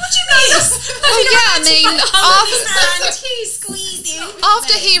 what do you mean? Well, yeah, I mean, hand, you squeeze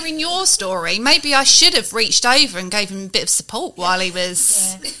After hearing your story, maybe I should have reached over and gave him a bit of support while he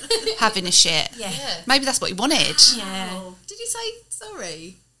was having a shit. Yeah. Maybe that's what he wanted. Yeah. Did you say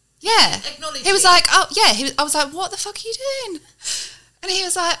sorry? Yeah. Acknowledge He was it. like, oh, yeah. I was like, what the fuck are you doing? And he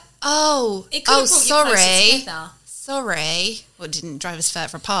was like, It could have brought you closer together. sorry. Well, it didn't drive us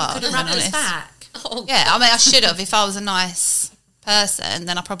further apart. Could have rubbed us back. Oh, Yeah, I mean, I should have. If I was a nice person,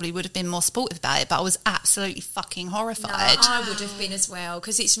 then I probably would have been more supportive about it, but I was absolutely fucking horrified. I would have been as well,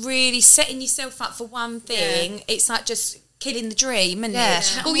 because it's really setting yourself up for one thing. Yeah. It's like just killing the dream, and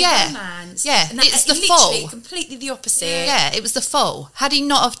Well, yeah. romance. Yeah, and it's the literally fall. completely the opposite. Yeah, it was the fall. Had he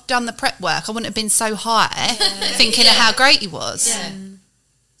not have done the prep work, I wouldn't have been so high thinking of how great he was. Yeah.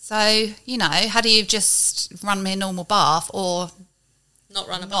 So, you know, had he just run me a normal bath or not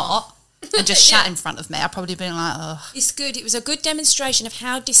run a bath. not and just shat in front of me, I'd probably been like, oh. It's good. It was a good demonstration of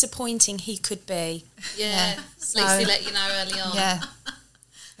how disappointing he could be. Yeah. At least he let you know early on. Yeah,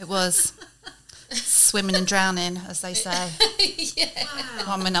 it was. Swimming and drowning, as they say. Yeah.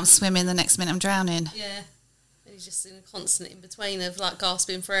 One minute I'm swimming, the next minute I'm drowning. Yeah. And he's just in a constant in between of like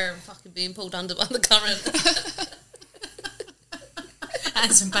gasping for air and fucking being pulled under by the current.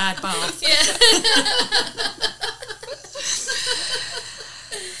 And some bad bath.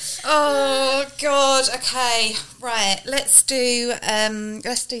 Oh God. Okay. Right. Let's do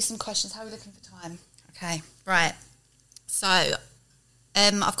some questions. How are we looking for time? Okay. Right. So,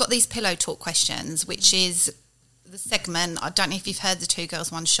 I've got these pillow talk questions, which is the segment. I don't know if you've heard the Two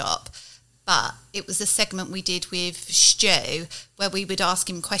Girls One Shop, but it was a segment we did with Stu where we would ask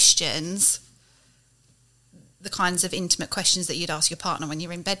him questions, the kinds of intimate questions that you'd ask your partner when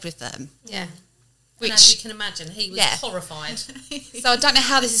you're in bed with them. Yeah. Which, and as you can imagine, he was horrified. So I don't know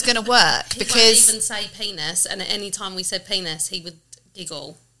how this is going to work He because won't even say penis, and at any time we said penis, he would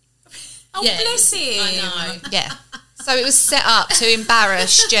giggle. Oh, bless him. I know. yeah. So it was set up to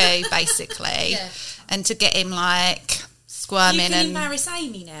embarrass Stu, basically, Yeah. and to get him like squirming. You can and embarrass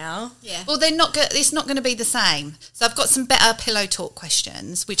Amy now. Yeah. well, they're not. It's not going to be the same. So I've got some better pillow talk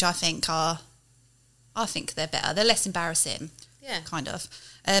questions, which I think they're better. They're less embarrassing. Yeah. Kind of.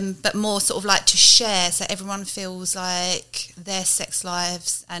 But more sort of like to share, so everyone feels like their sex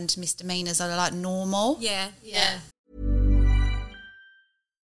lives and misdemeanors are like normal. Yeah. Yeah.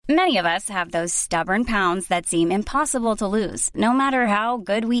 Many of us have those stubborn pounds that seem impossible to lose, no matter how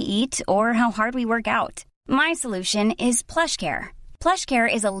good we eat or how hard we work out. My solution is PlushCare.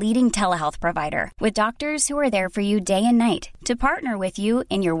 PlushCare is a leading telehealth provider with doctors who are there for you day and night to partner with you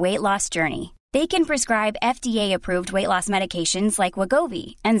in your weight loss journey. They can prescribe FDA-approved weight loss medications like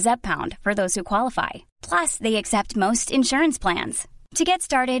Wegovy and Zepbound for those who qualify. Plus, they accept most insurance plans. To get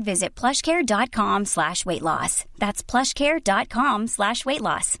started, visit plushcare.com/weightloss. That's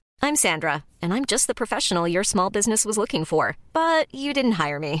plushcare.com/weightloss. I'm Sandra, and I'm just the professional your small business was looking for. But you didn't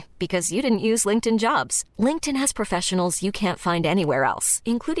hire me because you didn't use LinkedIn Jobs. LinkedIn has professionals you can't find anywhere else,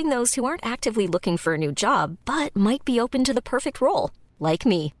 including those who aren't actively looking for a new job, but might be open to the perfect role, like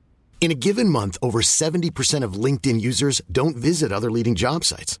me. In a given month, over 70% of LinkedIn users don't visit other leading job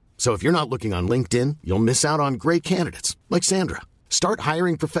sites. So if you're not looking on LinkedIn, you'll miss out on great candidates like Sandra. Start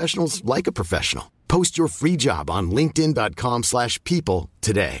hiring professionals like a professional. Post your free job on linkedin.com/people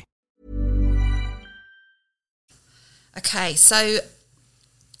today. Okay, so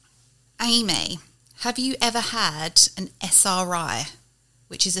Amy, have you ever had an SRI,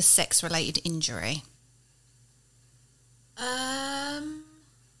 which is a sex-related injury?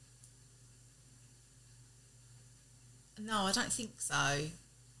 No, I don't think so.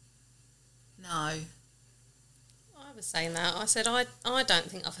 No. I was saying that. I said, I don't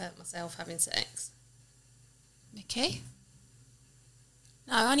think I've hurt myself having sex. Nikki?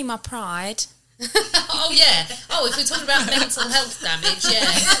 No, only my pride. Oh, yeah. Oh, if we're talking about mental health damage, yeah.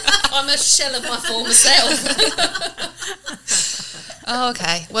 I'm a shell of my former self. Oh,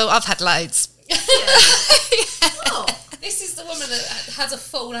 okay. Well, I've had loads. Oh, this is the woman that has a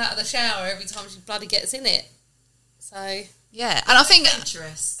fall out of the shower every time she bloody gets in it. So... Yeah, and I think...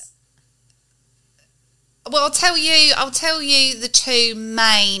 Adventurous. Well, I'll tell you the two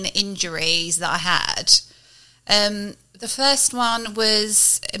main injuries that I had. The first one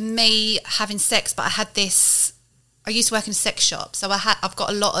was me having sex, but I had this... I used to work in a sex shop, so I've got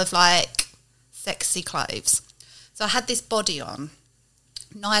a lot of, like, sexy clothes. So I had this body on,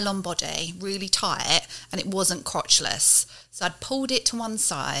 nylon body, really tight, and it wasn't crotchless. So I'd pulled it to one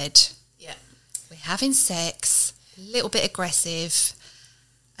side. Yeah. We're having sex, a little bit aggressive,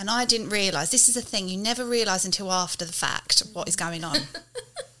 and I didn't realise, this is a thing, you never realise until after the fact what is going on.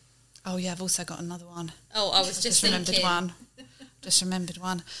 Oh, yeah, I've also got another one. Oh, I was just remembered thinking. one. Just remembered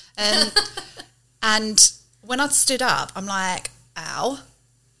one. And when I'd stood up, I'm like, ow,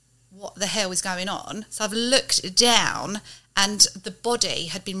 what the hell is going on? So I've looked down and the body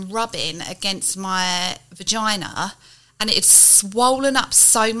had been rubbing against my vagina and it had swollen up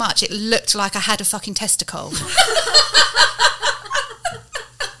so much it looked like I had a fucking testicle.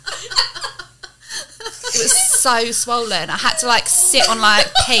 It was so swollen. I had to like sit on like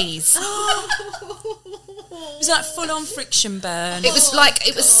peas. It was like full on friction burn. It was like,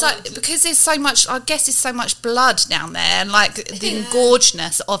 it was so, because there's so much, I guess there's so much blood down there and like the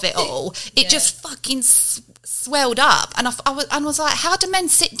engorgedness of it all, it just fucking swelled up. And I was like, how do men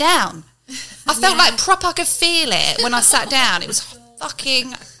sit down? I felt like proper, I could feel it when I sat down. It was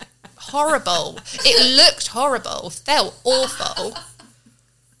fucking horrible. It looked horrible, felt awful.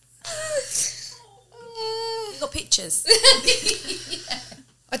 You got pictures?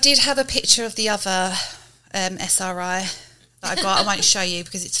 I did have a picture of the other SRI that I got. I won't show you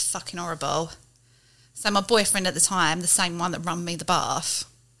because it's fucking horrible. So my boyfriend at the time, the same one that run me the bath,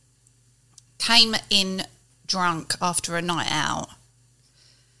 came in drunk after a night out,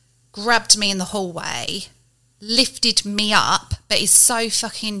 grabbed me in the hallway, lifted me up, but he's so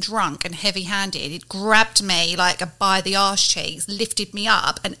fucking drunk and heavy-handed, he grabbed me like by the arse cheeks, lifted me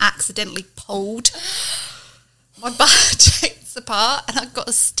up and accidentally pulled my butt cheeks apart and I got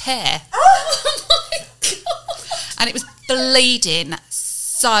a tear. Oh my God. And it was bleeding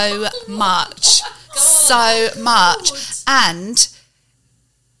so much. So much. And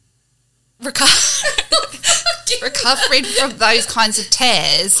recovering from those kinds of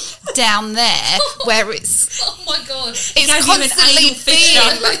tears down there where it's... Oh my God. It's constantly being...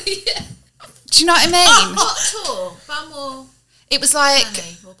 Do you know what I mean? What tour? Bum or It was like...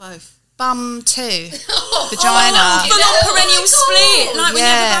 fanny, or both? Bum too. Vagina. Full on perennial split, like when you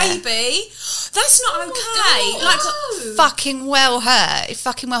Yeah. have a baby. That's not okay. Like Fucking well hurt. It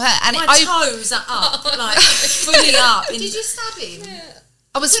fucking well hurt. And my toes are up, like fully up. Did you stab him?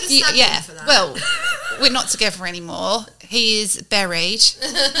 I was, Could've stabbed yeah. him for that. Well, we're not together anymore. He is buried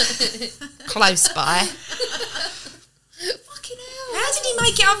close by. Fucking hell. How did he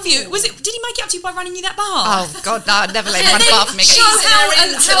make it up for you? Did he make it up to you by running you that bar? Oh God, no! I'd never let him run past me. Show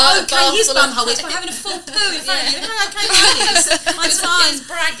Staring into how like a okay bar his full of- bumhole is by having a full poo in front of you. Look how okay that is. Mine's fine. He's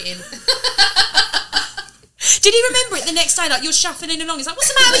bragging. Did he remember it the next day? Like you're shuffling along. He's like, "What's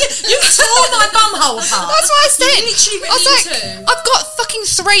the matter with you? You tore my bumhole apart." That's what I said. You literally I was like, ripped it in two. I've got fucking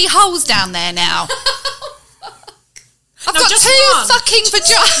 3 holes down there now. I've No, got just 2 one. fucking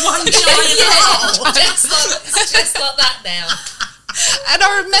vaginas. One giant hole. just like that now. And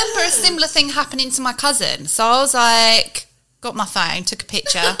I remember a similar thing happening to my cousin. So I was like, got my phone, took a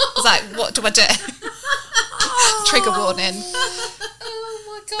picture. I was like, what do I do? Trigger warning. Oh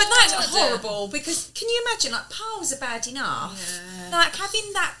my God. But that's horrible because can you imagine? Like piles are bad enough. Yeah. Like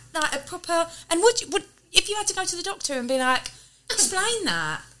having that, like a proper. And would if you had to go to the doctor and be like, explain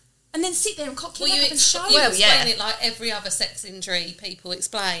that, and then sit there and cock your Well, leg up and show you it. explain it like every other sex injury people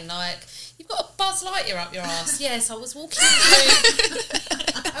explain. Like, you've got a Buzz Lightyear up your ass. Yes, I was walking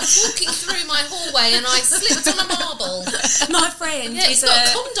through my hallway and I slipped on a marble. My friend Yeah, is it's got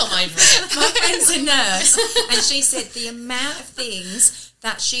a condom over it. my friend's a nurse, and she said the amount of things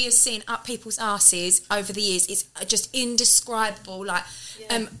that she has seen up people's arses over the years is just indescribable. Like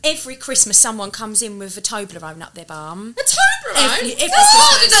every Christmas, someone comes in with a Toblerone up their bum. A Toblerone? Every That's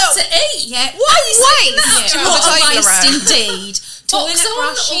hard Christmas. enough to eat. Yeah. Why are you saying that? Yeah. What What a a waste Toblerone. indeed. Toilet Box on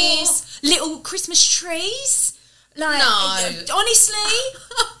brushes, little Christmas trees. Like, No. honestly.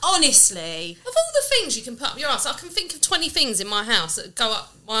 Of all the things you can put up your ass, I can think of 20 things in my house that go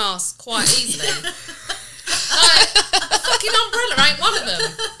up my ass quite easily. Like, a fucking umbrella ain't one of them.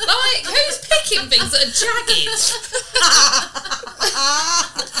 Like, who's picking things that are jagged?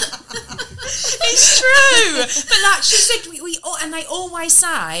 It's true. But like she said, we and they always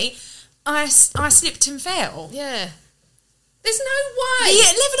say, I slipped and fell. Yeah. There's no way.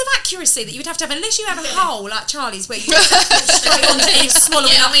 The level of accuracy that you would have to have, unless you have a hole like Charlie's where you straight onto it, swallowing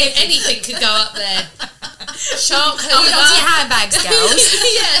Yeah, up I mean, everything. anything could go up there. Shark Hold on to your handbags, girls.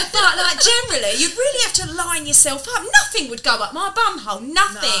 Yeah. But like generally, you'd really have to line yourself up. Nothing would go up my bumhole.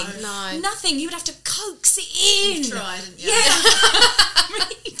 Nothing. No. Nothing. You would have to coax it in. You tried, didn't you? Yeah.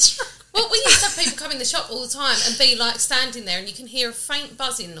 Really tried. Well, we used to have people come in the shop all the time and be like standing there and you can hear a faint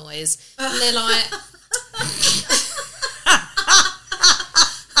buzzing noise and they're like...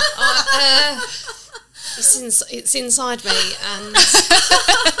 It's inside me and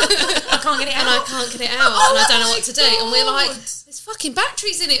I can't get it out. and I can't get it out and I don't know what to do. And we're like, there's fucking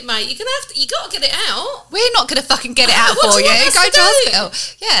batteries in it, mate. You got to get it out. We're not going to fucking get it out What for do you. you want us Go to to do? hospital.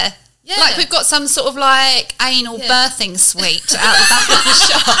 Yeah. Yeah. Like we've got some sort of like anal birthing suite out the back of the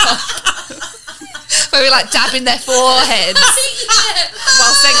shop. Where we're like dabbing their foreheads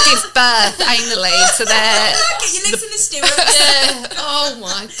whilst they give birth anally to their. Get your legs in the stirrups. Yeah. Oh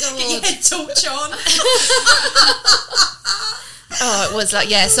my god. Get your head torch on. Oh, it was like,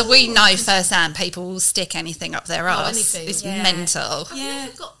 yeah, so we know firsthand people will stick anything up their arse. anything. It's Yeah. mental. Yeah.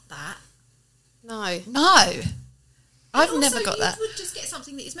 I've got that. No. No. I've Also, never got that. You would just get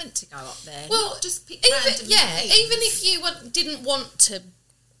something that is meant to go up there. Well, not just pick even random things. even if you didn't want to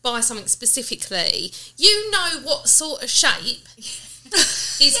buy something specifically, you know what sort of shape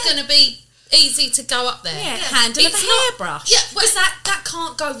is going to be easy to go up there. Yeah, handle of a It's not- hairbrush. Yeah, well, because that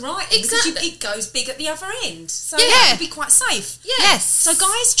can't go right in, because Exactly. it goes big at the other end. So Yeah. that would be quite safe. yeah. Yes. So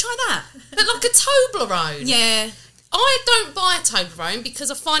guys, try that. But like a Toblerone. Yeah. I don't buy a Toblerone because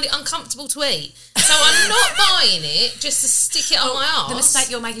I find it uncomfortable to eat. So I'm not buying it just to stick it on my arse. The mistake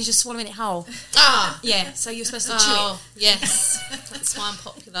you're making is just swallowing it whole. Ah. Yeah, so you're supposed to chew Oh, it. yes. That's why I'm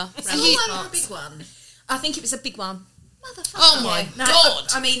popular. Is around it these one or a parts. big one? I think it was a big one. Oh my No, god.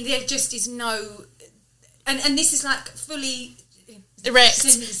 I mean, there just is no... And this is like fully... Erect.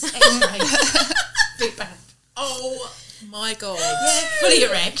 Big bad. Oh my god. Yeah, fully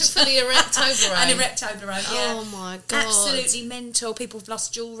erect. Fully erect Toblerone. An erect Toblerone, yeah. Oh my god. Absolutely mental. People have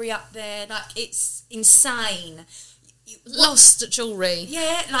lost jewellery up there. Like, it's insane. Lost jewellery.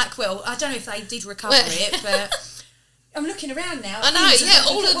 Yeah, like, well, I don't know if they did recover Well- it, but I'm looking around now. I know, Things yeah, and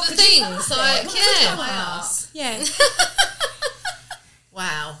all thinking, of what the could you put things, up there? like, What could you yeah. put up? Yeah.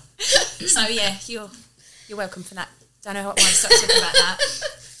 Wow. So, yeah, you're welcome for that. Don't know why I started talking about that.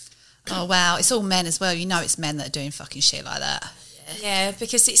 Oh, wow. It's all men as well. You know it's men that are doing fucking shit like that. Yeah,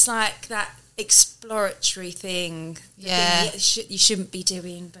 because it's like that exploratory thing. the Yeah. thing you shouldn't be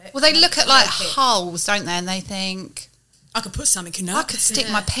doing. But Well, they look at like it. holes, don't they? And they think, I could put something in I could stick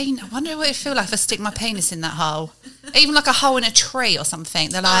my penis. I wonder what it'd feel like if I stick my penis in that hole. Even like a hole in a tree or something.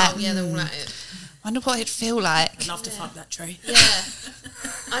 They're like, Oh, yeah, they're all at it. wonder what it'd feel like. I'd love to fuck that tree. Yeah.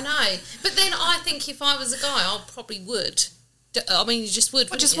 I know. But then I think if I was a guy, I probably would. I mean, you just would.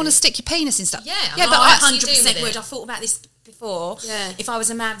 I just wouldn't want to you? stick your penis in stuff. Yeah, yeah, no, but I what do you do 100% with would. it? I thought about this before. Yeah. If I was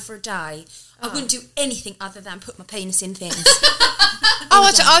a man for a day, I wouldn't do anything other than put my penis in things.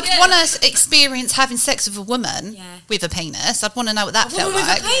 I'd want to experience having sex with a woman Yeah. with a penis. I'd want to know what that felt Woman with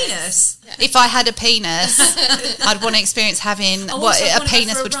like. a penis. If I had a penis, I'd want to experience having I what also a wanna go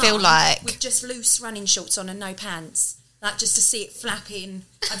penis for would run feel like. with just loose running shorts on and no pants. Like, just to see it flapping.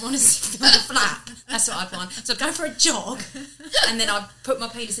 I'd want to see the flap. That's what I'd want. So I'd go for a jog, and then I'd put my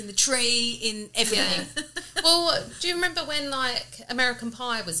penis in the tree, in everything. Well, do you remember when like American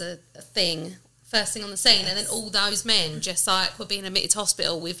Pie was a thing, first thing on the scene, and then all those men just like were being admitted to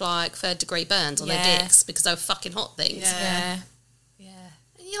hospital with like 3rd-degree burns on their Yeah. dicks because they were fucking hot things. Yeah. And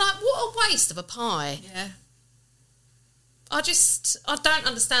you're like, what a waste of a pie. Yeah. I don't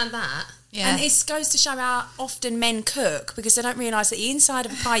understand that. Yeah. And it goes to show how often men cook, because they don't realise that the inside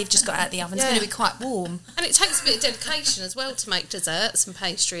of a pie you've just got out of the oven is going to be quite warm. And it takes a bit of dedication as well to make desserts and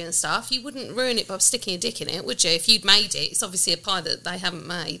pastry and stuff. You wouldn't ruin it by sticking a dick in it, would you? If you'd made it, it's obviously a pie that they haven't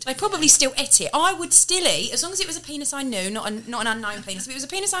made. They probably still ate it. I would still eat, as long as it was a penis I knew, not an unknown penis. If it was a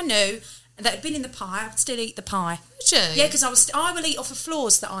penis I knew that had been in the pie, I would still eat the pie. Would you? Yeah, because I will eat off of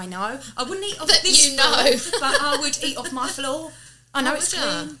floors that I know. I wouldn't eat off That this you floor, know. but I would eat off my floor. I know Oh, it's would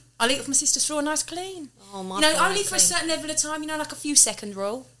ya? clean. I'll eat off my sister's floor, nice clean. Oh, my You know, floor only ain't for a clean. certain level of time, you know, like a few second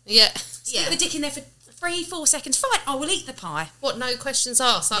rule. Yeah. Stick the dick in there for 3-4 seconds. Fine, I will eat the pie. What, no questions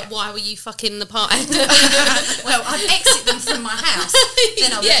asked? Like, why were you fucking the pie? Well, I'd exit them from my house,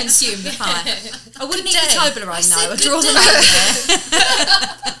 then I would Yes. consume the pie. I wouldn't eat day. the Toblerone, though. I'd draw the line there.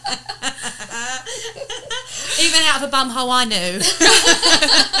 Even out of a bum hole I knew. I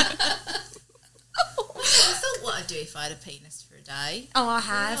thought what I'd do if I had a penis for a day. Oh, I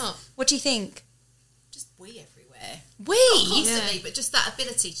have. not? What do you think? Just wee everywhere. We? Not constantly, but just that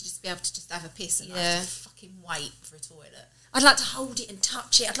ability to just be able to just have a piss and not have to fucking wait for a toilet. I'd like to hold it and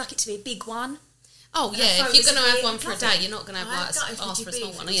touch it. I'd like it to be a big one. Oh, yeah, I if you're thought it going to was have one for a lovely. day, you're not going to have like ask for a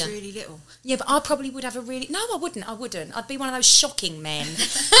small one, are you? really little. Yeah, but I probably would have a really... No, I wouldn't. I'd be one of those shocking men,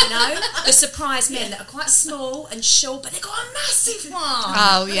 you know? The surprise men that are quite small and short, but they've got a massive one.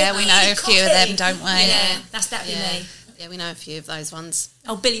 Oh, yeah, we know a few of them, don't we? Yeah, that'd be Yeah. me. Yeah, we know a few of those ones.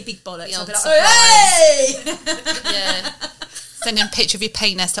 Oh, Billy Big Bollocks. The I'll be old like, surprise. hey! Yeah. Sending a picture of your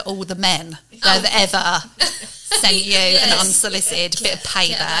penis to all the men that have ever sent you an unsolicited bit of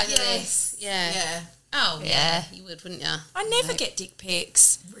payback. Yes. Yeah. Yeah. Oh, Yeah. You would, wouldn't you? I never get dick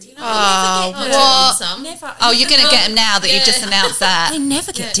pics. Oh, Oh, what? some. Never. Oh, you're going to get them now that you've just announced that. I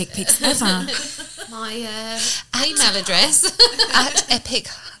never get dick pics, ever. My email address. At Epic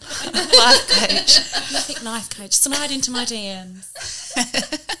Life Coach. Epic life coach. Slide into my DMs.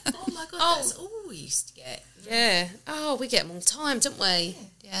 Oh my god, That's all we used to get. Yeah. Oh, we get them all the time, don't we?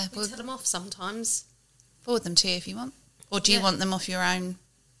 Yeah, We tell them off sometimes. forward them to you if you want. Or do you want them off your own?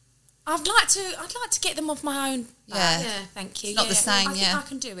 I'd like to get them off my own. Yeah. Thank you. It's not the same, I think I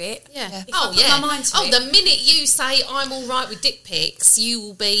can do it. Yeah. If I put my mind to it. The minute you say I'm all right with dick pics, you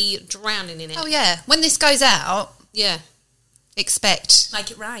will be drowning in it. Oh, yeah. When this goes out, Yeah. expect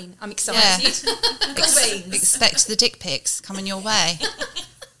Make it rain. I'm excited. expect the dick pics coming your way.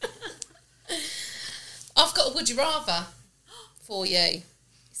 I've got a would you rather for you.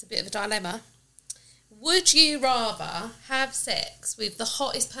 It's a bit of a dilemma. Would you rather have sex with the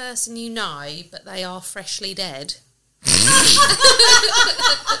hottest person you know, but they are freshly dead? I'm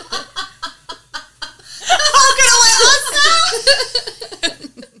gonna let myself. I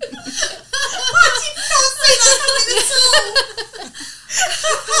did not see that coming at all.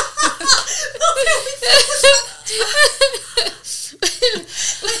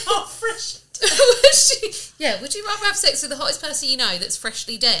 Oh, fresh. Would you rather have sex with the hottest person you know that's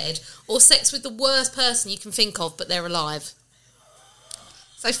freshly dead, or sex with the worst person you can think of but they're alive?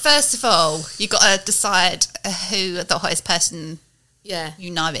 So first of all, you've got to decide who the hottest person you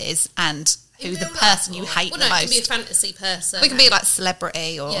know is and who the person you hate Well, the no, it most. can be a fantasy person. We can be like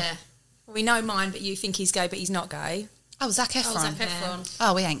celebrity or... Yeah. We know mine, but you think he's gay, but he's not gay. Oh, Zac Efron. Oh, Zac Efron.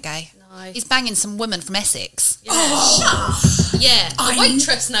 Oh, he ain't gay. No. He's banging some woman from Essex. Yeah. Yeah. A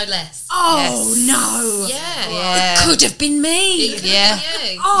waitress, no less. Oh, no. Yeah. Could have been me. It could Yeah. be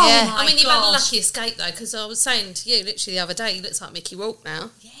you. Oh, Yeah. my I mean, you've had a gosh. lucky escape, though, because I was saying to you literally the other day, he looks like Mickey Rourke now.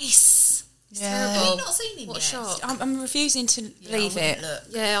 Yes. Yeah. Have you not seen him What a yet? shock. I'm refusing to believe it. Look.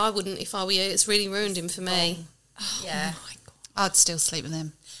 Yeah, I wouldn't if I were you. It's really ruined him for me. Yeah. I'd still sleep with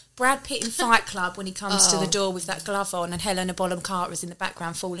him. Brad Pitt in Fight Club when he comes to the door with that glove on and Helena Bonham Carter is in the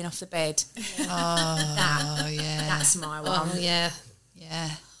background falling off the bed. Oh, yeah. That's my one. Oh, yeah.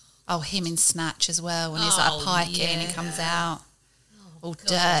 Yeah. Oh, him in Snatch as well, when he's like a pikey and he comes out all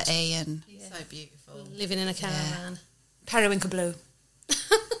dirty and... So beautiful. Living in a caravan. Periwinkle Blue.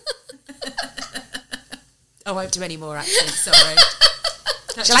 I won't do any more accents, sorry.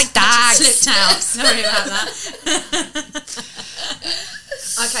 Do you like dogs? Slipped out. Sorry about that.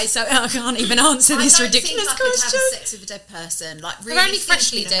 Okay, so I can't even answer this ridiculous I don't think I question. could have sex with a dead person. Like really only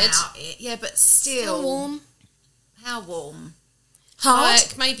freshly thinking dead. about it. Yeah, but still. Still warm. How warm? Hard.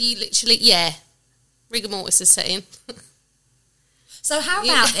 Like, maybe literally, rigor mortis is set in. So how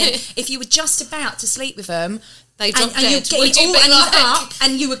about then, if you were just about to sleep with them, They drop and you're dead. getting Would you all be and like- you're up,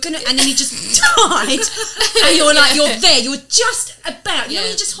 and you were gonna, and then you just died, and you're like, you're there, you're just about, you know, Yeah.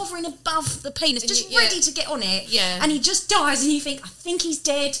 you're just hovering above the penis, just you- ready to get on it, Yeah. and he just dies, and you think, I think he's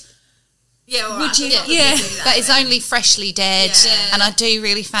dead. Yeah, all Would right. you? I could probably Yeah. do that But he's then. only freshly dead Yeah. and I do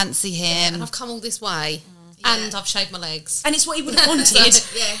really fancy him. And I've come all this way. And I've shaved my legs. And it's what he would have wanted. Yes,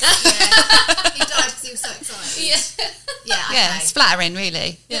 yeah. He died because he was so excited. Yeah. Yeah, okay. Yeah, it's flattering,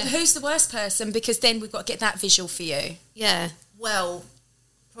 really. But who's the worst person? Because then we've got to get that visual for you. Yeah. Well,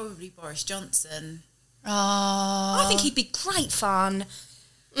 probably Boris Johnson. Oh, I think he'd be great fun.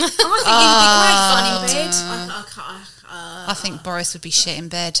 I think he'd be great fun in bed. I think Boris would be shit in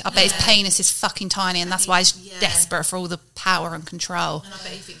bed. I bet his penis is fucking tiny and that's why he's desperate for all the power and control. And I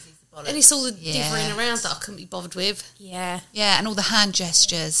bet he thinks he's the bollocks. And it's all the Yeah. dithering around that I couldn't be bothered with. Yeah. Yeah, and all the hand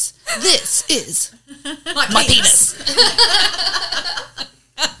gestures. This is Like my penis.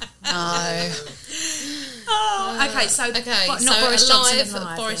 No. Oh, okay, so Okay, but so not Boris Johnson alive,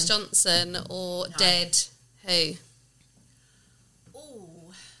 alive, Boris then. Johnson, or dead, who?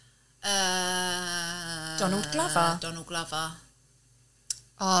 Ooh. Donald Glover. Donald Glover.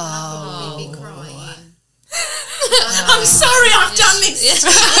 Oh. I'd probably be crying. I'm sorry I've done this.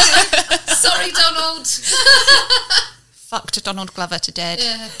 Sorry, Donald. Fucked Donald Glover to dead.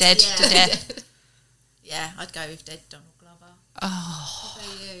 Yeah. Dead to death. Yeah, I'd go with dead Donald Glover. Oh. What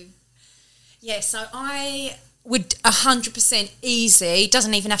about you? Yeah, so I would 100% easy.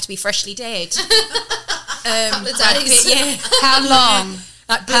 Doesn't even have to be freshly dead. Couple of Brad days. Pitt, yeah. How long?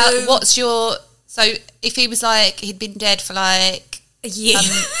 Like Blue. What's your... So if he was like, he'd been dead for like... A year.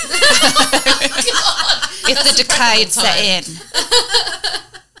 If the decay had set in.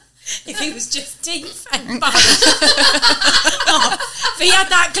 If he was just deep and bone. If he had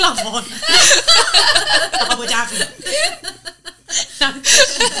that glove on, I would have him.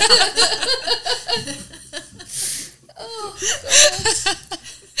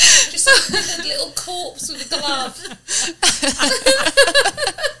 Just a little corpse with a glove.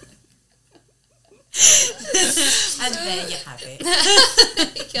 And there you have it. There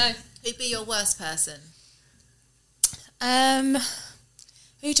you go. Who'd be your worst person?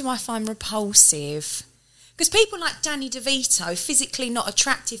 Who do I find repulsive? Because people like Danny DeVito, physically not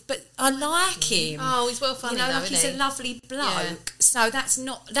attractive, but I like him. Oh, he's well funny, you know, though, like he's isn't a he? lovely bloke. So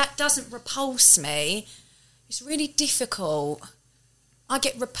that doesn't repulse me. It's really difficult. I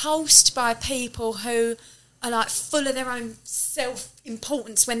get repulsed by people who are like full of their own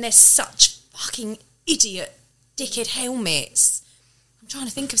self-importance when they're such fucking idiot dickhead helmets. I'm trying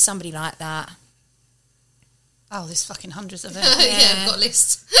to think of somebody like that. Oh, there's fucking hundreds of them. Yeah, I've got a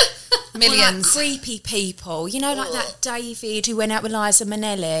list. Millions. Or like creepy people. You know, like that David who went out with Liza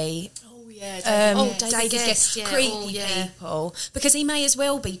Minnelli. Oh, yeah. David Guest. yeah. Creepy Oh, yeah. people. Because he may as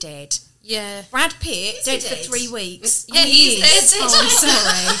well be dead. Yeah. Brad Pitt, Is dead he for dead? 3 weeks. Yeah, he is dead. Oh, I'm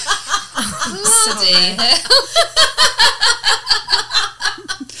sorry. Bloody hell.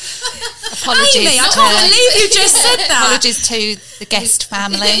 Apologies. Amy, I can't believe you just said that. Apologies to the Guest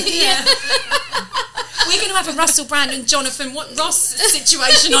family. We're going to have a Russell Brand and Jonathan Ross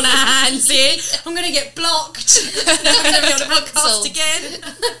situation on our hands here. I'm going to get blocked. I'm never going to be on the podcast again.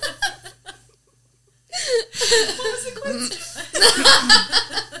 What was the question?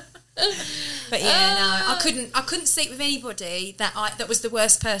 But yeah, no, I couldn't sleep with anybody that was the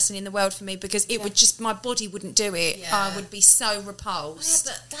worst person in the world for me, because it would just, my body wouldn't do it. Yeah. I would be so repulsed.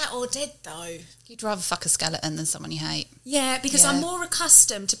 Yeah, but that or dead, though. You'd rather fuck a skeleton than someone you hate. Yeah, because Yeah. I'm more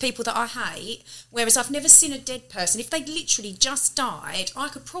accustomed to people that I hate, whereas I've never seen a dead person. If they literally just died, I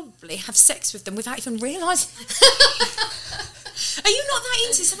could probably have sex with them without even realising. Are you not that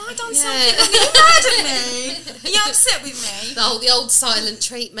into this? Have I done something? Are you mad at me? Are you upset with me? The old silent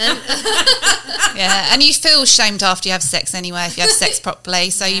treatment. Yeah, and you feel shamed after you have sex anyway, if you have sex properly,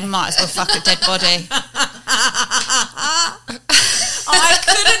 so you might as well fuck a dead body. I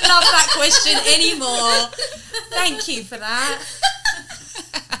couldn't love that question anymore. Thank you for that.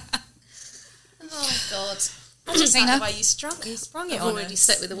 Oh, God. I just like Tina? the way you sprung it I've on already us.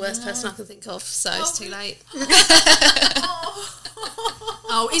 slept with the worst person I can think of, so it's too late.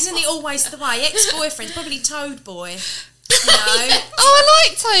 Oh, isn't it always the way? Ex-boyfriends, probably Toad Boy. You know? Oh, I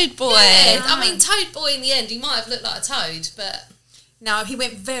like Toad Boy. Yeah, I mean, Toad Boy in the end, he might have looked like a toad, but... No, he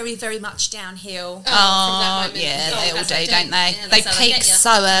went very, very much downhill. from that Oh, moment. yeah, Oh, they all that's do, how don't they? Yeah, They that's how peak get ya.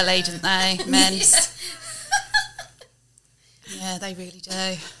 so early, didn't they, men? Yeah, they really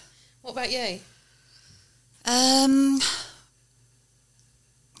do. What about you? Ben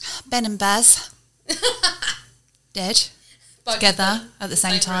and Baz. Dead. Both Together of them. at the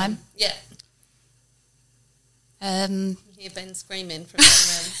same time. room. Yeah. Um, You hear Ben screaming from the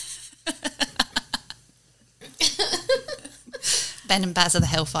Ben and Baz are the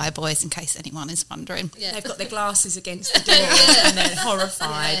Hellfire Boys, in case anyone is wondering. room. Yeah. They've got their glasses against the door and they're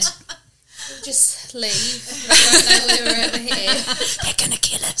horrified. Yeah. Just leave. We don't know we were ever here. They're going to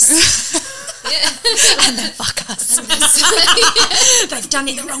kill us. Yeah. And then fuck us. They've done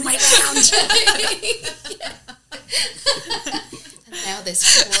it the wrong way round. And now there's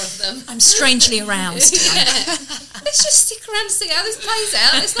 4 of them. I'm strangely aroused. Let's just stick around and see how this plays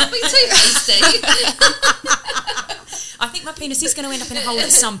out. Let's not be too hasty. I think my penis is going to end up in a hole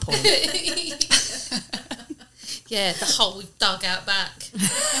at some point. Yeah, the hole we've dug out back.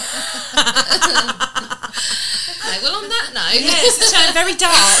 Okay, well, on that note... Yes, it turned very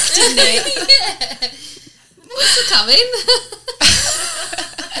dark, didn't it? Yeah. Thanks for coming.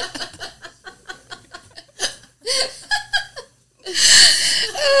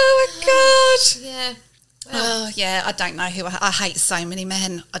 Oh, my God. Yeah. Oh, yeah, I don't know who I hate so many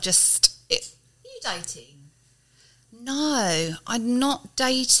men. Are you dating? No, I'm not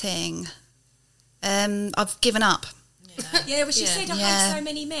dating. I've given up. Yeah, well, she Yeah. said I Yeah. hate so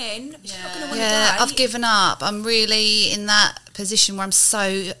many men. She's not going to want Yeah, to I've given up. I'm really in that position where I'm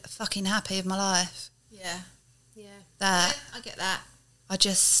so fucking happy with my life Yeah. Yeah. that I get that. I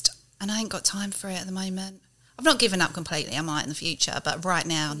ain't got time for it at the moment. I've not given up completely. I might in the future, but right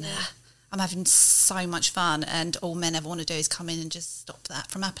now, nah. I'm having so much fun, and all men ever want to do is come in and just stop that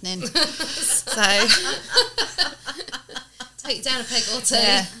from happening. So, Take it down a peg or two.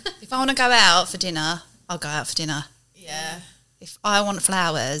 yeah, if I want to go out for dinner, I'll go out for dinner. Yeah. If I want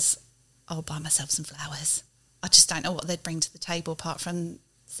flowers, I'll buy myself some flowers. I just don't know what they'd bring to the table apart from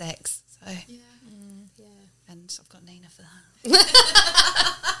sex. So, and I've got Nina for that.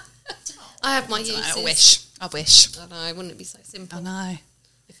 I have my uses. I wish. I know, wouldn't it be so simple? I know.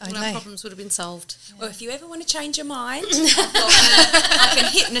 If All our only. problems would have been solved. Well, if you ever want to change your mind, I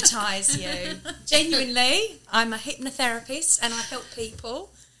can hypnotise you. Genuinely, I'm a hypnotherapist and I help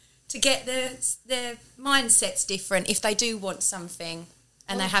people to get their mindsets different if they do want something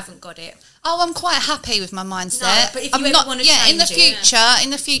and they haven't got it. Oh, I'm quite happy with my mindset. No, but if you I'm ever not, want to in the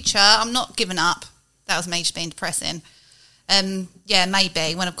change it. future, I'm not giving up. That was me just being depressing. Yeah,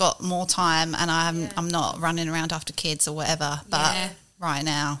 maybe when I've got more time and I'm not running around after kids or whatever. But right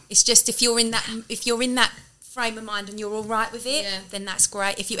now, it's just if you're in that frame of mind and you're all right with it, then that's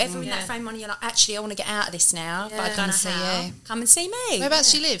great. If you're ever in that frame of mind, you're like, actually, I want to get out of this now. But I don't know how. Come and see me.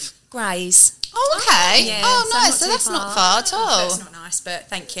 Whereabouts do you live? Grays. Oh, okay. Yeah, oh, so nice. So that's not far at all. That's not nice, but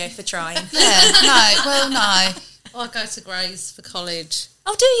thank you for trying. No. I go to Grays for college.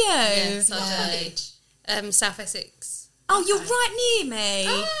 Oh, do you? Yes, I do. South Essex. Oh, you're right near me.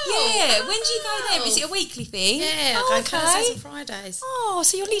 Oh, yeah. When do you go there? Is it a weekly thing? Yeah, I go Thursdays and Fridays. Oh,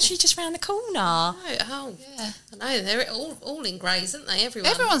 so you're literally just round the corner. Yeah. I know, they're all in Grays, aren't they?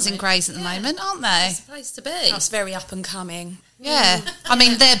 Everyone's in Grays at the moment, aren't they? It's the place to be. That's very up and coming. Yeah. I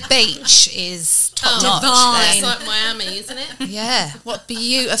mean, their beach is top notch. It's like Miami, isn't it? Yeah. What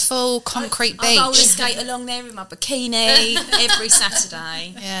beautiful concrete beach. I roller skate along there in my bikini every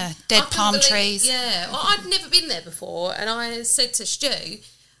Saturday. Yeah. Dead palm trees. Yeah. Well, I'd never been there before, and I said to Stu,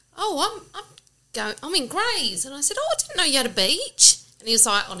 I'm in Grays. And I said, I didn't know you had a beach. And he was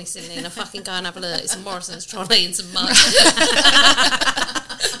like, honestly, Nina, fucking go and have a look. It's a Morrison's trolley and some mud.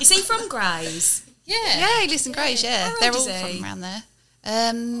 Is he from Grays? Yeah, he lives in Grays, yeah. They're all he? from around there.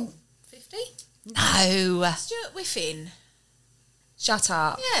 50? No. Stuart Whiffin. Shut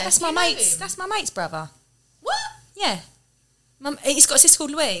up. Yeah, that's my mate's. That's my mate's brother. What? Yeah. He's got a sister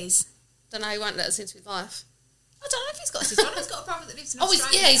called Louise. Don't know, he won't let us into his life. I don't know if he's got a sister. I know he's got a brother that lives in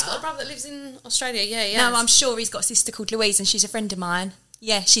Australia. He's got a brother that lives in Australia, yeah. No, I'm sure he's got a sister called Louise and she's a friend of mine.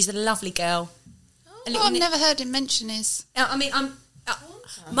 Yeah, she's a lovely girl. I've never heard him mention his... I mean,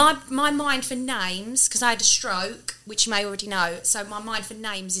 my mind for names, because I had a stroke, which you may already know, so my mind for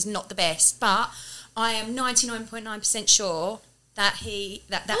names is not the best, but I am 99.9% sure that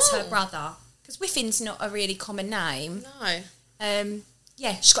that's her brother. Because Whiffin's not a really common name. No.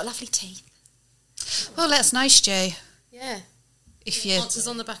 Yeah, she's got lovely teeth. Well, let us know, Stu. Yeah. If you... Answers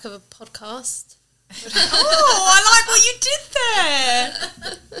on the back of a podcast. Oh, I like what you did there.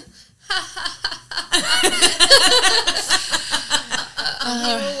 I'm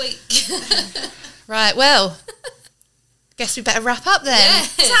here all week. Right, well, guess we better wrap up then. Yeah.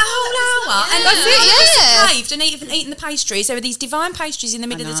 Is that a whole hour? And That's it, caved and even eaten the pastries. There were these divine pastries in the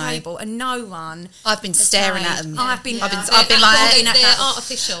middle of the table, and no one. I've been staring at them. I've been like, They're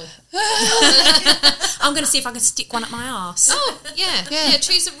artificial. I'm going to see if I can stick one up my arse. Oh, yeah.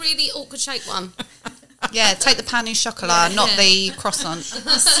 Choose a really awkward shaped one. Yeah, take the pain au chocolat, not the croissant.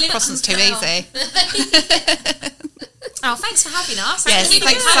 Croissant's too easy. Oh, thanks for having us. Yes,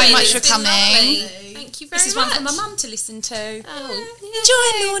 thanks so much for coming. Thank you very much. This is one for my mum to listen to. Oh,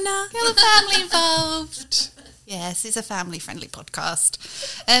 enjoy, Lorna. Get the family involved. Yes, it's a family-friendly podcast.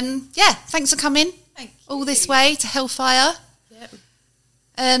 Yeah, thanks for coming all this way to Hellfire. Yep.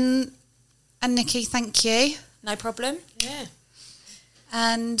 And Nikki, thank you. No problem. Yeah.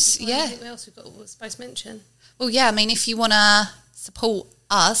 And What else we're supposed to mention? Well, yeah, I mean, if you want to support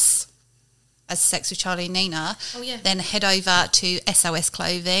us as Sex with Charlie and Nina, then head over to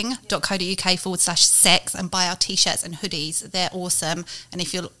sosclothing.co.uk/sex and buy our t-shirts and hoodies. They're awesome. And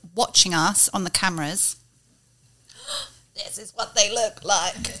if you're watching us on the cameras, this is what they look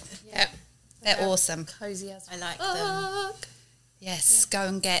like. Yeah. They're awesome. Cozy as I like them. Yes, go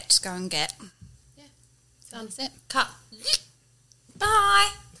and get. Yeah. Done. That's it. Cut.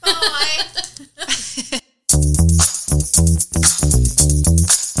 Bye. Bye.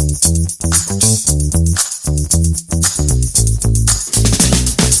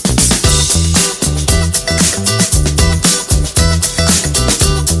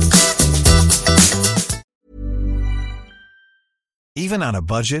 Even on a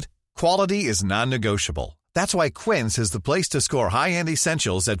budget, quality is non-negotiable. That's why Quince is the place to score high-end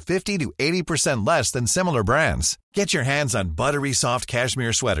essentials at 50 to 80% less than similar brands. Get your hands on buttery soft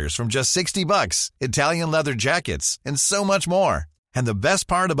cashmere sweaters from just $60, Italian leather jackets, and so much more. And the best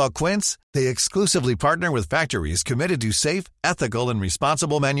part about Quince, they exclusively partner with factories committed to safe, ethical, and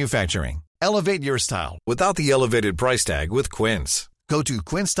responsible manufacturing. Elevate your style without the elevated price tag with Quince. Go to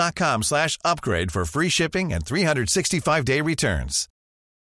quince.com/upgrade for free shipping and 365-day returns.